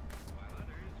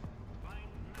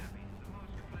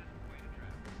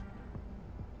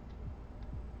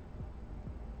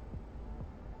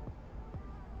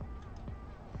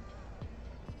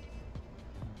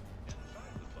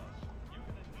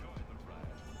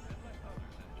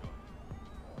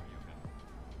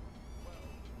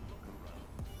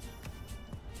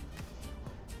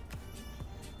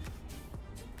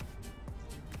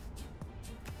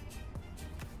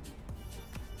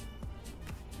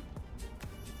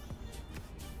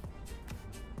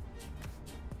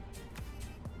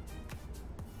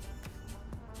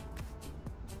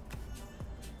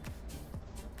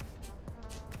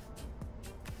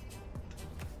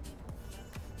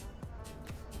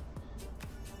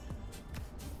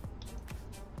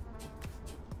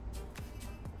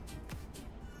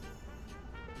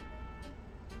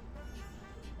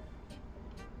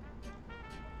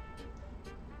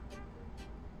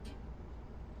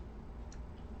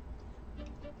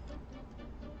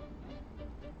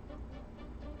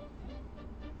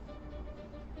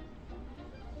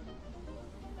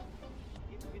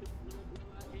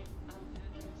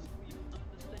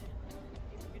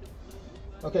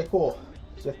 Okay, cool.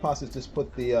 Jeff Potts has just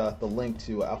put the link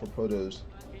to Alpha Proto's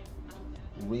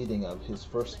reading of his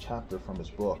first chapter from his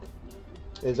book.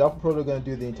 Is Alpha Proto going to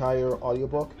do the entire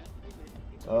audiobook,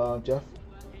 Jeff?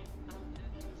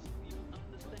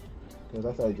 Because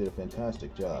I thought he did a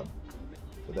fantastic job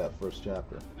for that first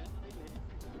chapter.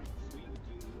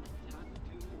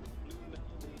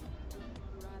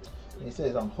 And he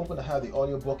says, I'm hoping to have the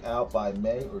audiobook out by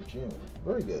May or June.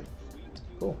 Very good.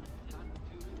 Cool.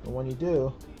 And when you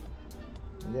do,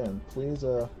 again, please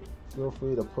feel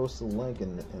free to post the link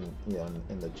in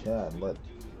the chat and let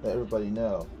everybody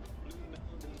know.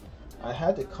 I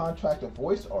had to contract a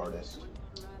voice artist.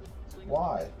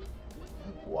 Why?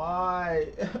 Why?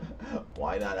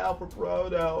 Why not Alpha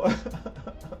Proto?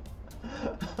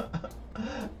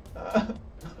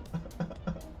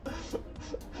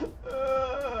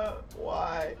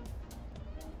 Why?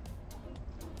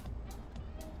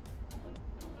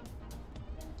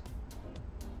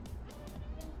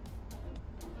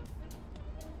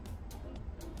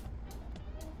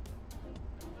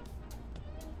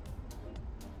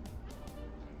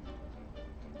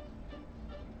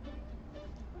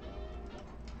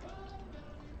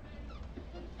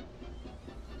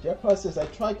 Jeff Price says, I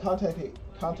tried contacting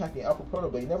Alpha Proto,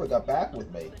 but he never got back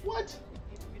with me. What?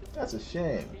 That's a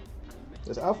shame.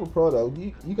 Because Alpha Proto,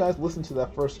 you guys listened to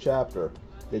that first chapter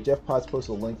that Jeff Potts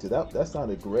posted a link to. That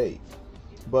sounded great.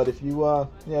 But if you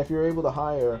if you're able to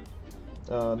hire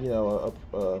a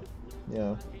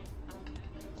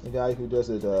guy who does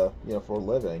it for a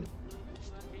living,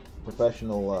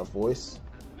 professional voice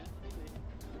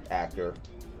actor,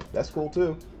 that's cool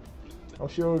too. I'm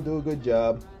sure he'll do a good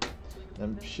job.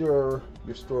 I'm sure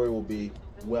your story will be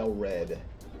well read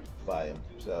by him.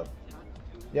 So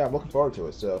yeah, I'm looking forward to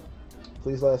it. So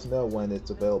please let us know when it's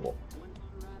available.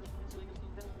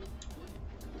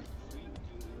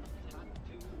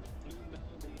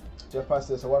 Jeff Price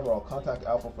says, however, I'll contact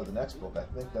Alpha for the next book. I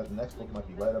think that the next book might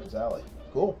be right up his alley.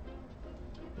 Cool.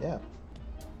 Yeah.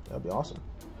 That'd be awesome.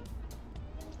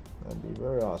 That'd be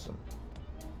very awesome.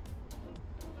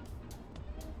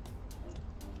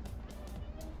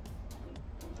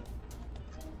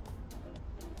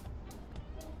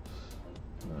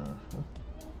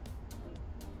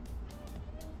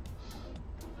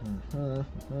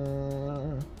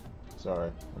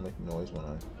 Sorry, I'm making noise when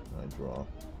I draw.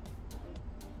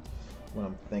 When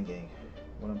I'm thinking.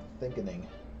 When I'm thinking.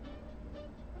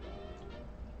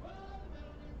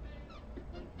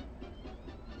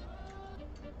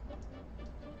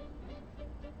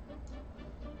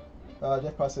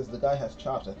 Jeff Price says the guy has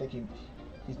chops. I think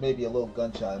he's maybe a little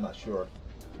gun shy. I'm not sure.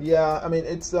 Yeah, I mean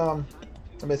it's one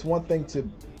thing to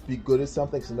be good at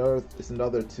something. It's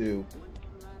another to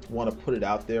want to put it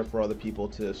out there for other people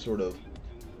to sort of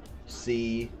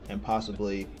see and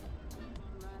possibly,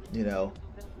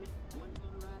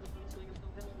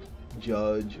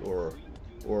 judge or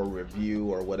review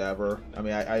or whatever. I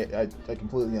mean, I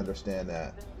completely understand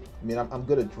that. I mean, I'm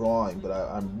good at drawing, but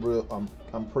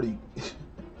I'm pretty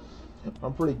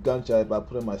I'm pretty gun shy about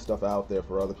putting my stuff out there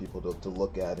for other people to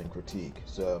look at and critique.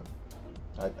 So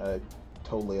I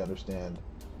totally understand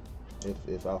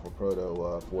if Alpha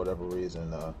Proto for whatever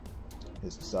reason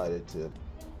has decided to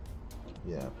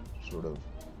sort of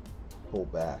pull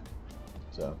back.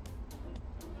 So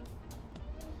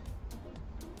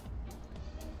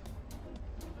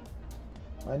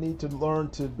I need to learn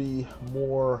to be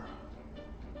more,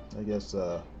 I guess,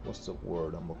 what's the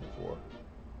word I'm looking for?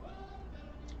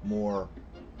 More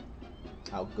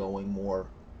outgoing, more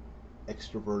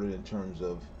extroverted in terms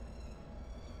of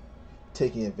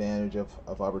taking advantage of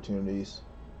opportunities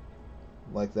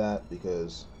like that,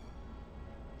 because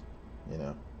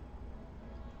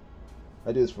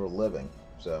I do this for a living,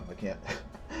 so I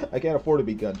can't afford to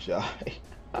be gun shy.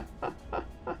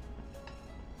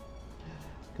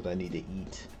 Because I need to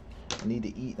eat. I need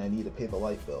to eat and I need to pay the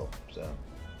light bill. So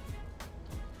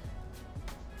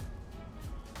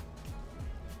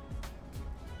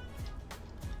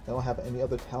I don't have any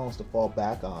other talents to fall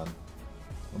back on,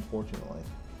 unfortunately.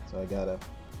 So I gotta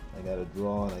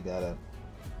draw, and I gotta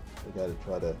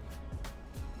try to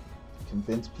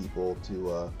convince people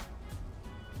to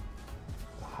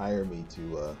hire me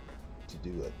to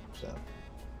do it. So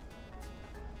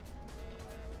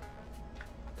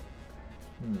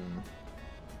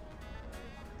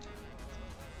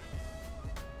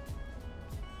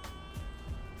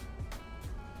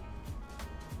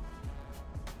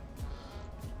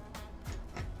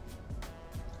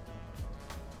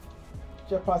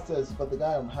Jeff Potts says, but the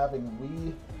guy I'm having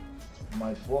read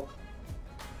my book,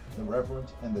 The Reverend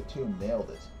and the Tomb, nailed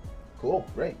it. Cool,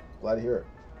 great, glad to hear it.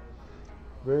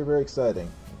 Very, very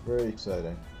exciting, very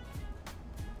exciting.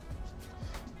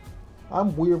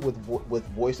 I'm weird with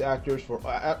voice actors.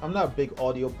 I'm not a big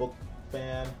audiobook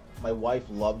fan. My wife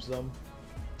loves them.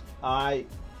 I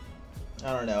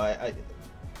don't know.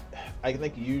 I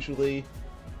think usually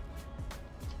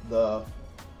the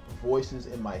voices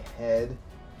in my head,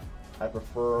 I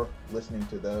prefer listening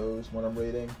to those when I'm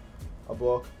reading a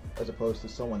book as opposed to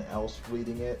someone else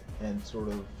reading it and sort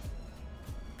of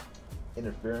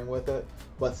interfering with it.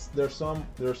 But there's some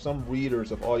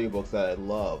readers of audiobooks that I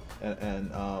love,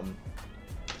 and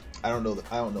I don't know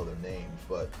their names,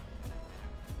 but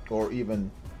or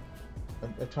even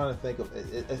I'm trying to think of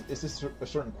is this a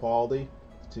certain quality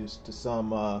to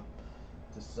some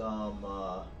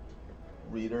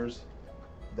readers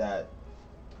that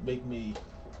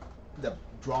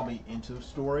draw me into the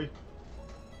story,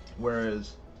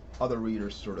 whereas other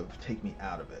readers sort of take me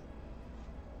out of it.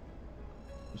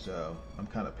 So I'm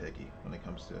kind of picky when it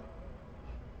comes to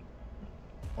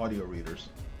audio readers.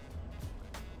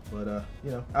 But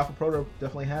Alpha Proto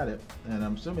definitely had it, and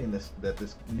I'm assuming that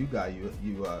this new guy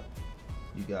you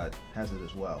got has it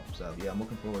as well. So yeah, I'm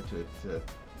looking forward to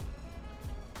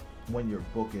when your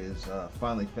book is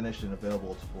finally finished and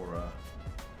available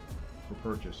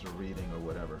for purchase or reading or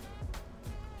whatever.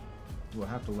 You will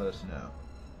have to let us know.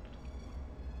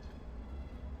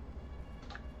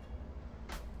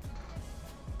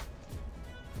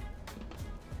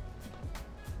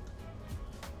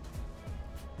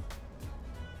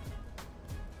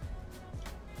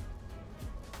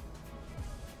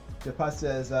 Jeff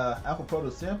says Apple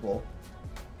Proto's sample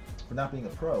for not being a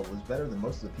pro was better than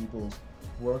most of the people's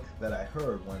work that I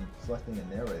heard when selecting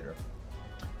a narrator.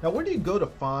 Now, where do you go to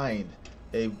find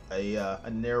a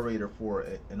narrator for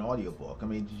an audiobook? I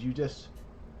mean, did you just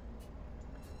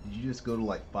go to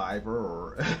like Fiverr,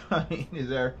 or I mean, is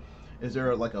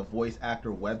there like a voice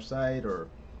actor website, or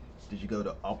did you go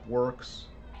to Upworks?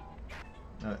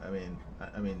 I mean,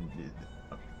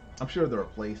 I'm sure there are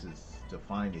places to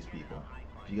find these people.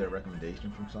 Did you get a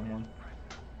recommendation from someone?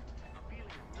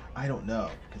 I don't know,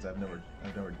 because I've never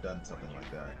done something like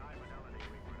that.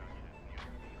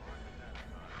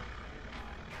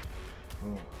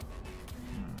 Oh.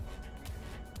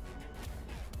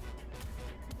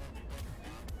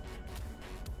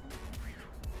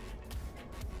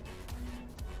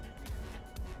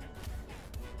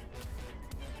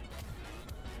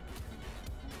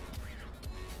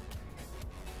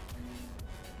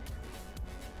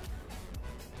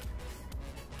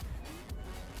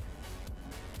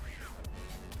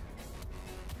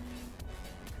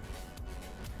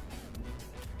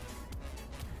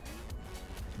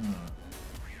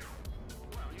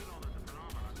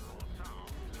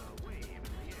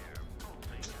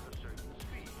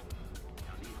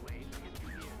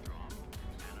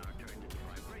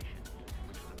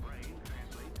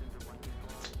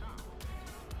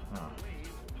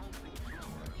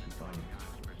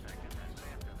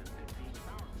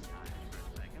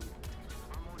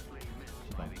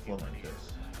 Like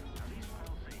this.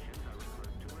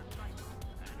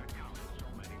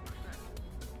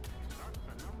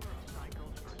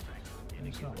 And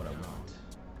it's not what I want.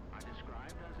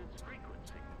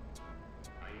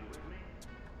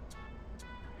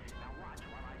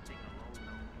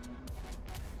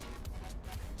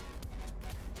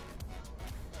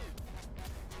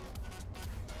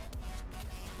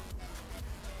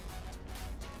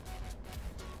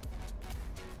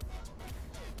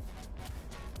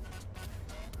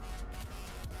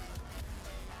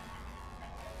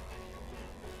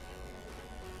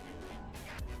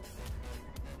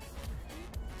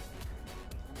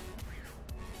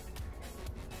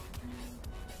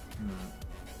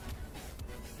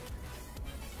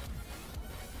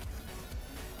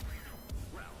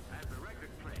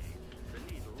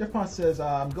 Jeff Pont says,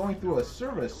 I'm going through a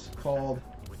service called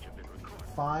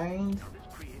Find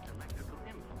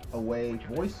a Way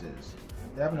Voices.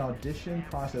 They have an audition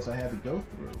process I had to go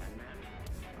through.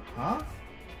 Huh?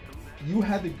 You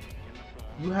had to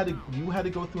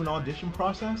go through an audition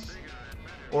process?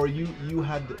 Or you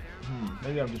had to,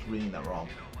 maybe I'm just reading that wrong.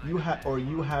 You had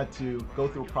to go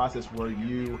through a process where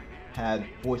you had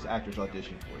voice actors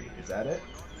audition for you. Is that it?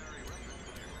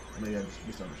 Maybe I'm just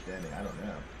misunderstanding. I don't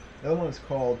know. The other one is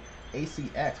called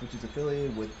ACX, which is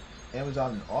affiliated with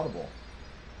Amazon and Audible.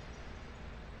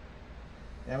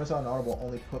 Amazon and Audible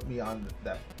only put me on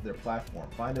their platform.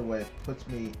 Find a Way puts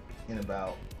me in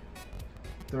about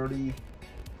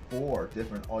 34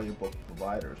 different audiobook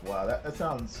providers. Wow, that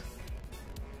sounds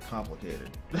complicated.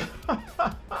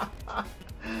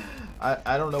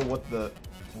 I don't know what the...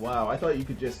 Wow, I thought you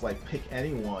could just like pick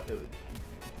anyone.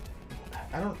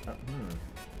 I don't...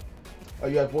 Oh,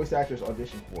 you have voice actors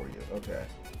audition for you. Okay.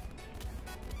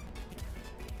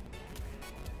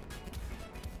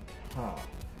 Huh.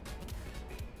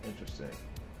 Interesting.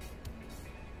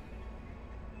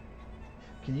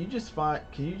 Can you just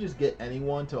get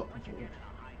anyone to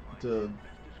do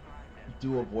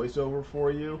a voiceover for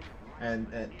you,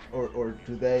 or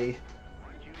do they?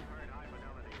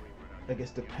 I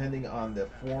guess depending on the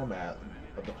format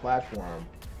of the platform,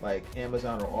 like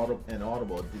Amazon or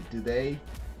Audible, do they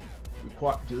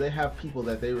have people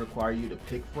that they require you to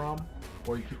pick from,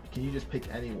 or can you just pick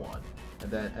anyone and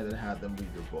then have them read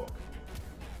your book?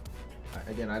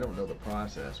 Again, I don't know the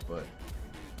process, but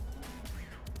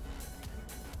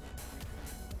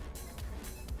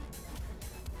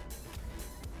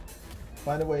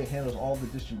Find a Way handles all the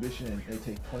distribution and they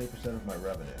take 20% of my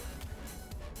revenue.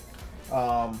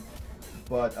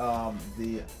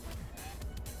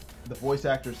 The voice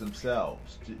actors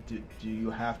themselves, do you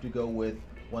have to go with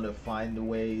one of Find a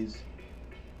Way's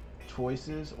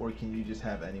choices, or can you just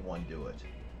have anyone do it?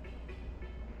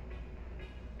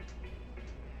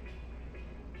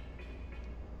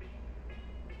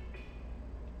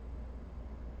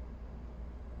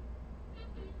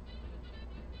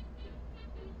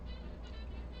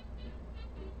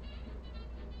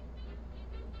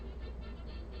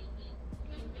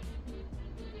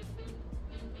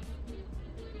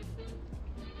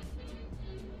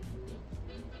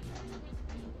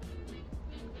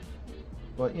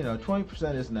 But you know,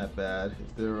 20% isn't that bad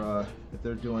if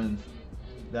they're doing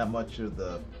that much of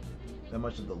the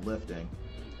lifting.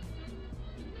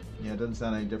 You know, it doesn't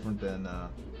sound any different than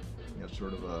you know,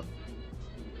 sort of a,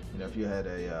 you know, if you had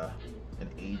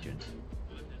an agent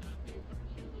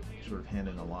sort of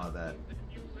handling a lot of that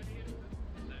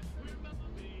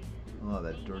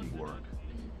dirty work.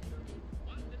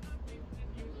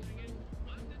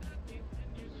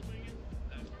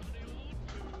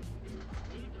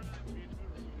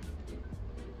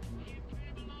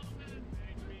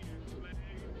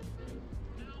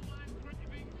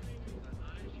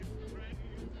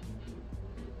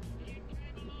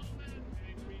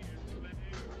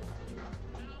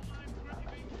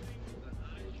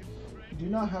 Do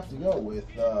not have to go with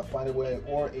Find a Way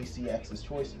or ACX's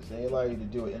choices. They allow you to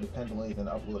do it independently, then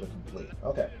upload it complete.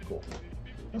 Okay, cool.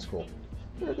 That's cool.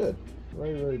 Very good.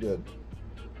 Very, very good.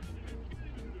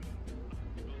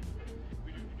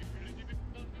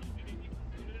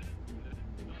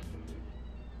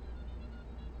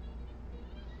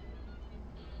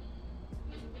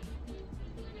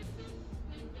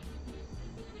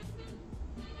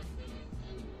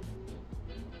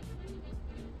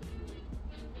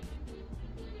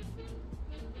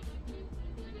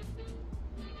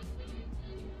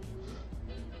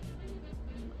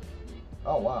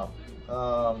 Oh wow.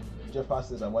 Jeff Fox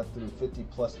says I went through 50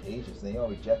 plus agents and they all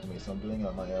rejected me, so I'm doing it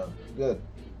on my own. Good.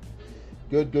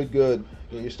 Good, good, good.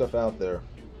 Get your stuff out there.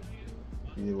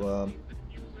 You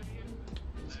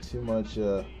it's too much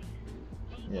you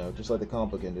know, just like the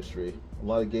comic book industry. A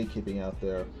lot of gatekeeping out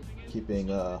there, keeping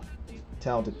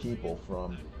talented people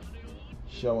from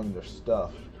showing their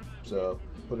stuff. So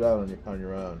put it out on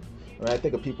your own. I mean, I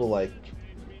think of people like,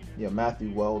 you know,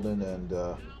 Matthew Weldon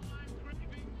and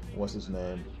what's his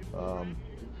name?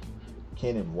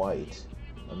 Kanan White.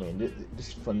 I mean,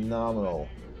 just phenomenal,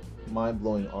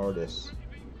 mind-blowing artists.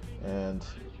 And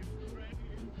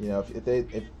you know,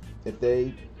 if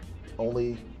they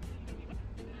only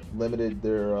limited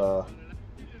their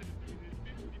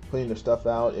putting their stuff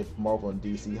out, if Marvel and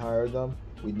DC hired them,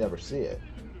 we'd never see it.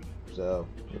 So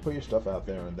you put your stuff out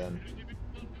there and then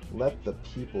let the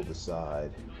people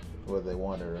decide whether they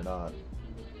want it or not.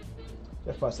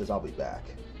 Jeff Potts says I'll be back.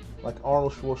 Like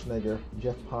Arnold Schwarzenegger,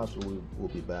 Jeff Potts will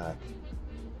be back.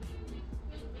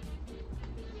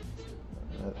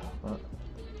 But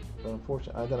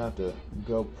unfortunately, I'm gonna have to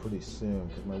go pretty soon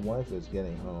because my wife is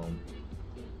getting home,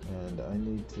 and I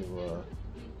need to.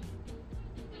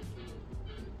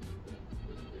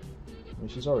 I mean,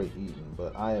 she's already eaten,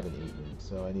 but I haven't eaten,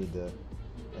 so I need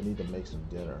to make some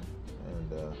dinner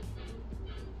and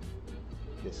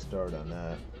get started on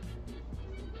that.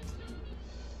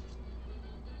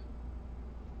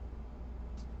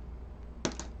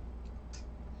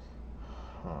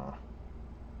 Huh.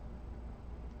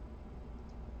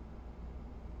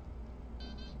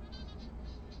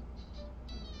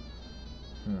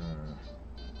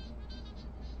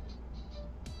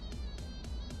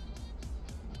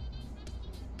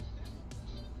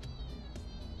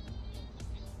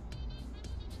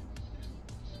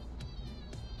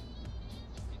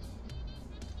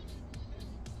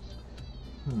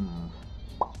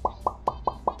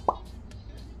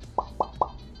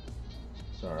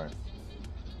 Sorry.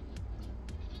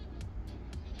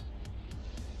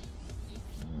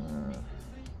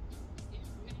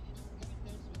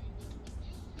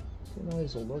 Getting all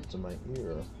these alerts in my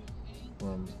ear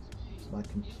from my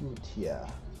computer.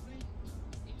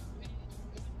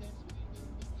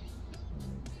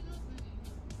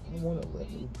 I don't want to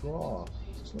let me draw.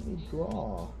 Just let me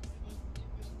draw.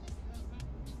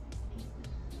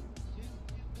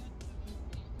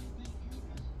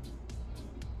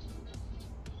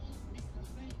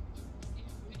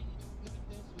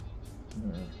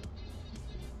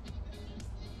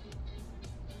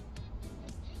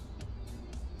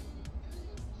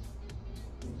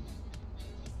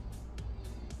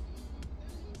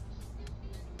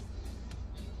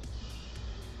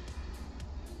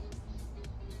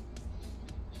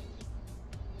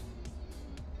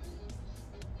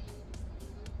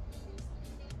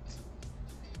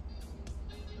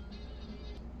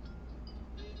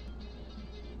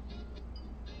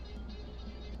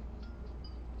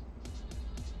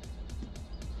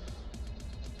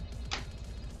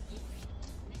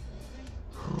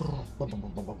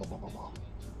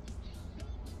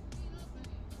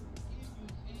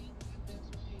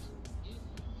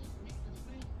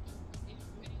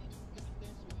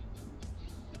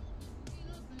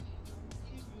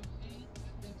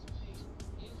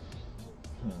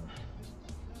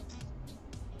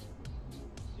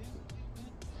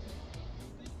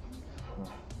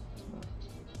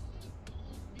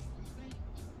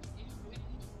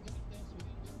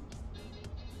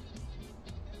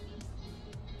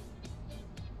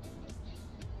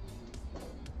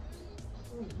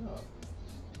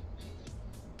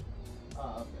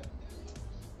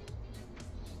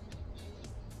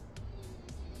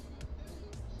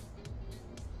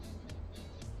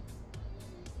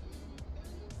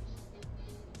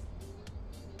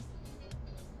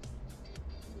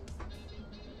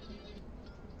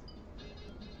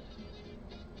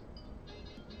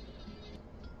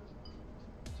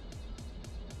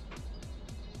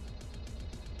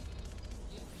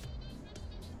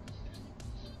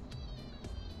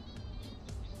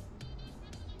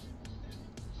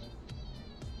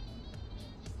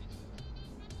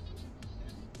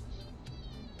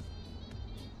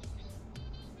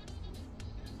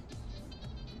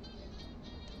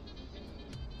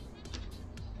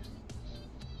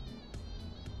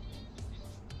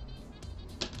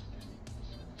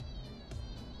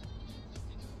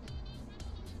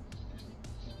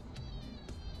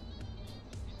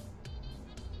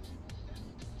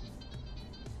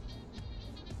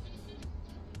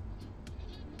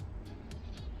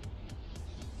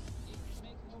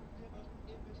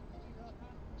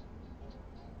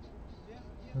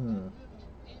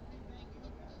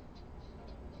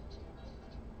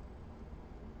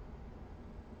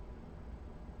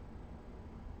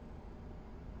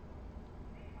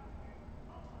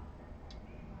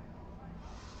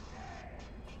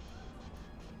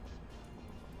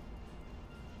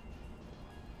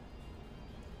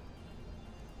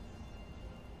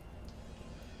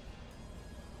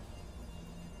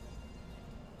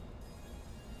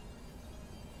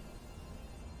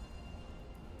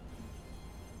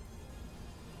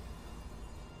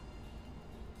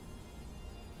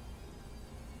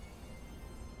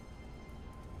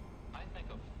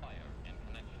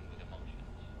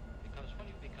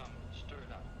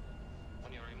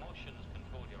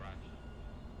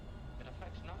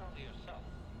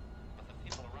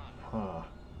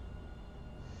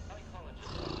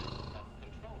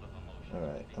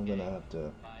 I'm gonna have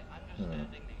to.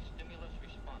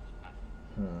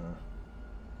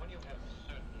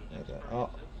 Okay. Oh.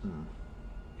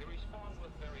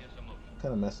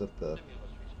 Kind of messed up the.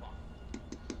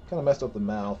 Kind of messed up the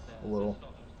mouth a little,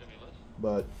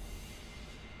 but.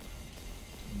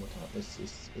 What time? It's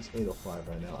 8:05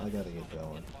 right now. I gotta get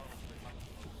going.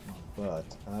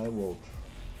 But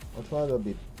I'll try to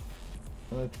be.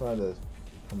 I'm gonna try to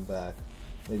come back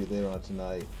maybe later on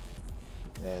tonight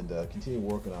and continue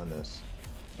working on this.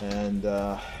 And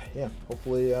yeah,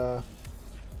 hopefully you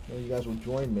guys will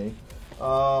join me.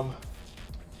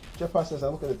 Jeff Potts says, I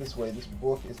look at it this way. This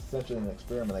book is essentially an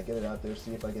experiment. I get it out there,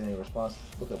 see if I get any response,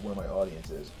 look at where my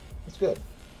audience is. It's good.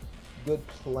 Good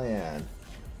plan.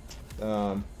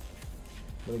 But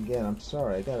again, I'm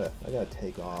sorry. I gotta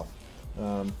take off.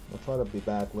 I'll try to be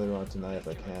back later on tonight if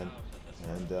I can,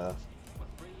 and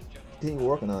continue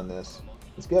working on this.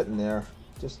 It's getting there.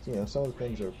 Just some of the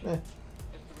things are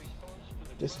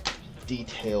just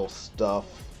detail stuff.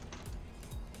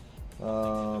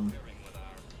 But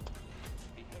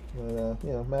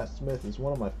Matt Smith is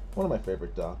one of my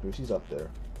favorite doctors. He's up there.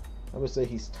 I would say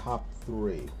he's top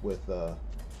 3 with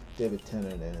David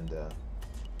Tennant and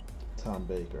Tom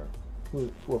Baker,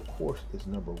 who of course is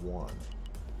number 1.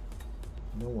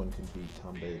 No one can beat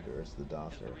Tom Baker as the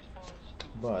doctor.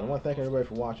 But I want to thank everybody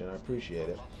for watching. I appreciate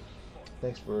it.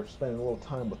 Thanks for spending a little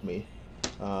time with me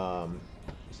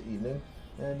this evening.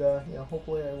 And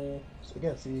hopefully I will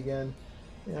again see you again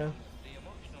in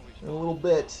a little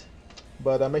bit.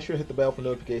 But make sure to hit the bell for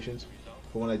notifications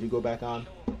for when I do go back on.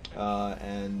 Yeah,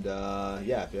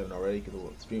 if you haven't already, give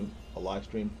a live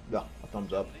stream, a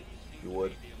thumbs up if you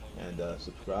would, and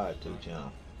subscribe to the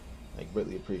channel. I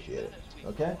greatly appreciate it.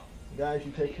 Okay, guys,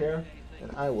 you take care,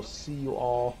 and I will see you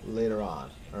all later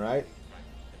on. All right,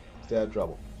 stay out of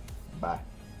trouble. Bye.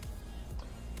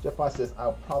 Jeff Potts says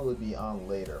I'll probably be on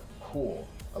later. Cool.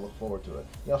 I look forward to it.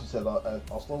 He also said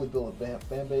I'll slowly build a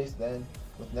fan base. Then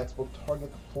with next book,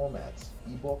 target the formats: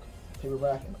 ebook,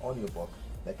 paperback, and audiobook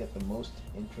that get the most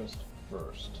interest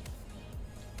first.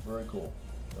 Very cool.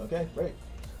 Okay, great.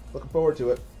 Looking forward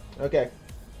to it. Okay,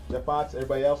 Jeff Potts,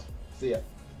 everybody else, see ya.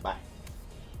 Bye.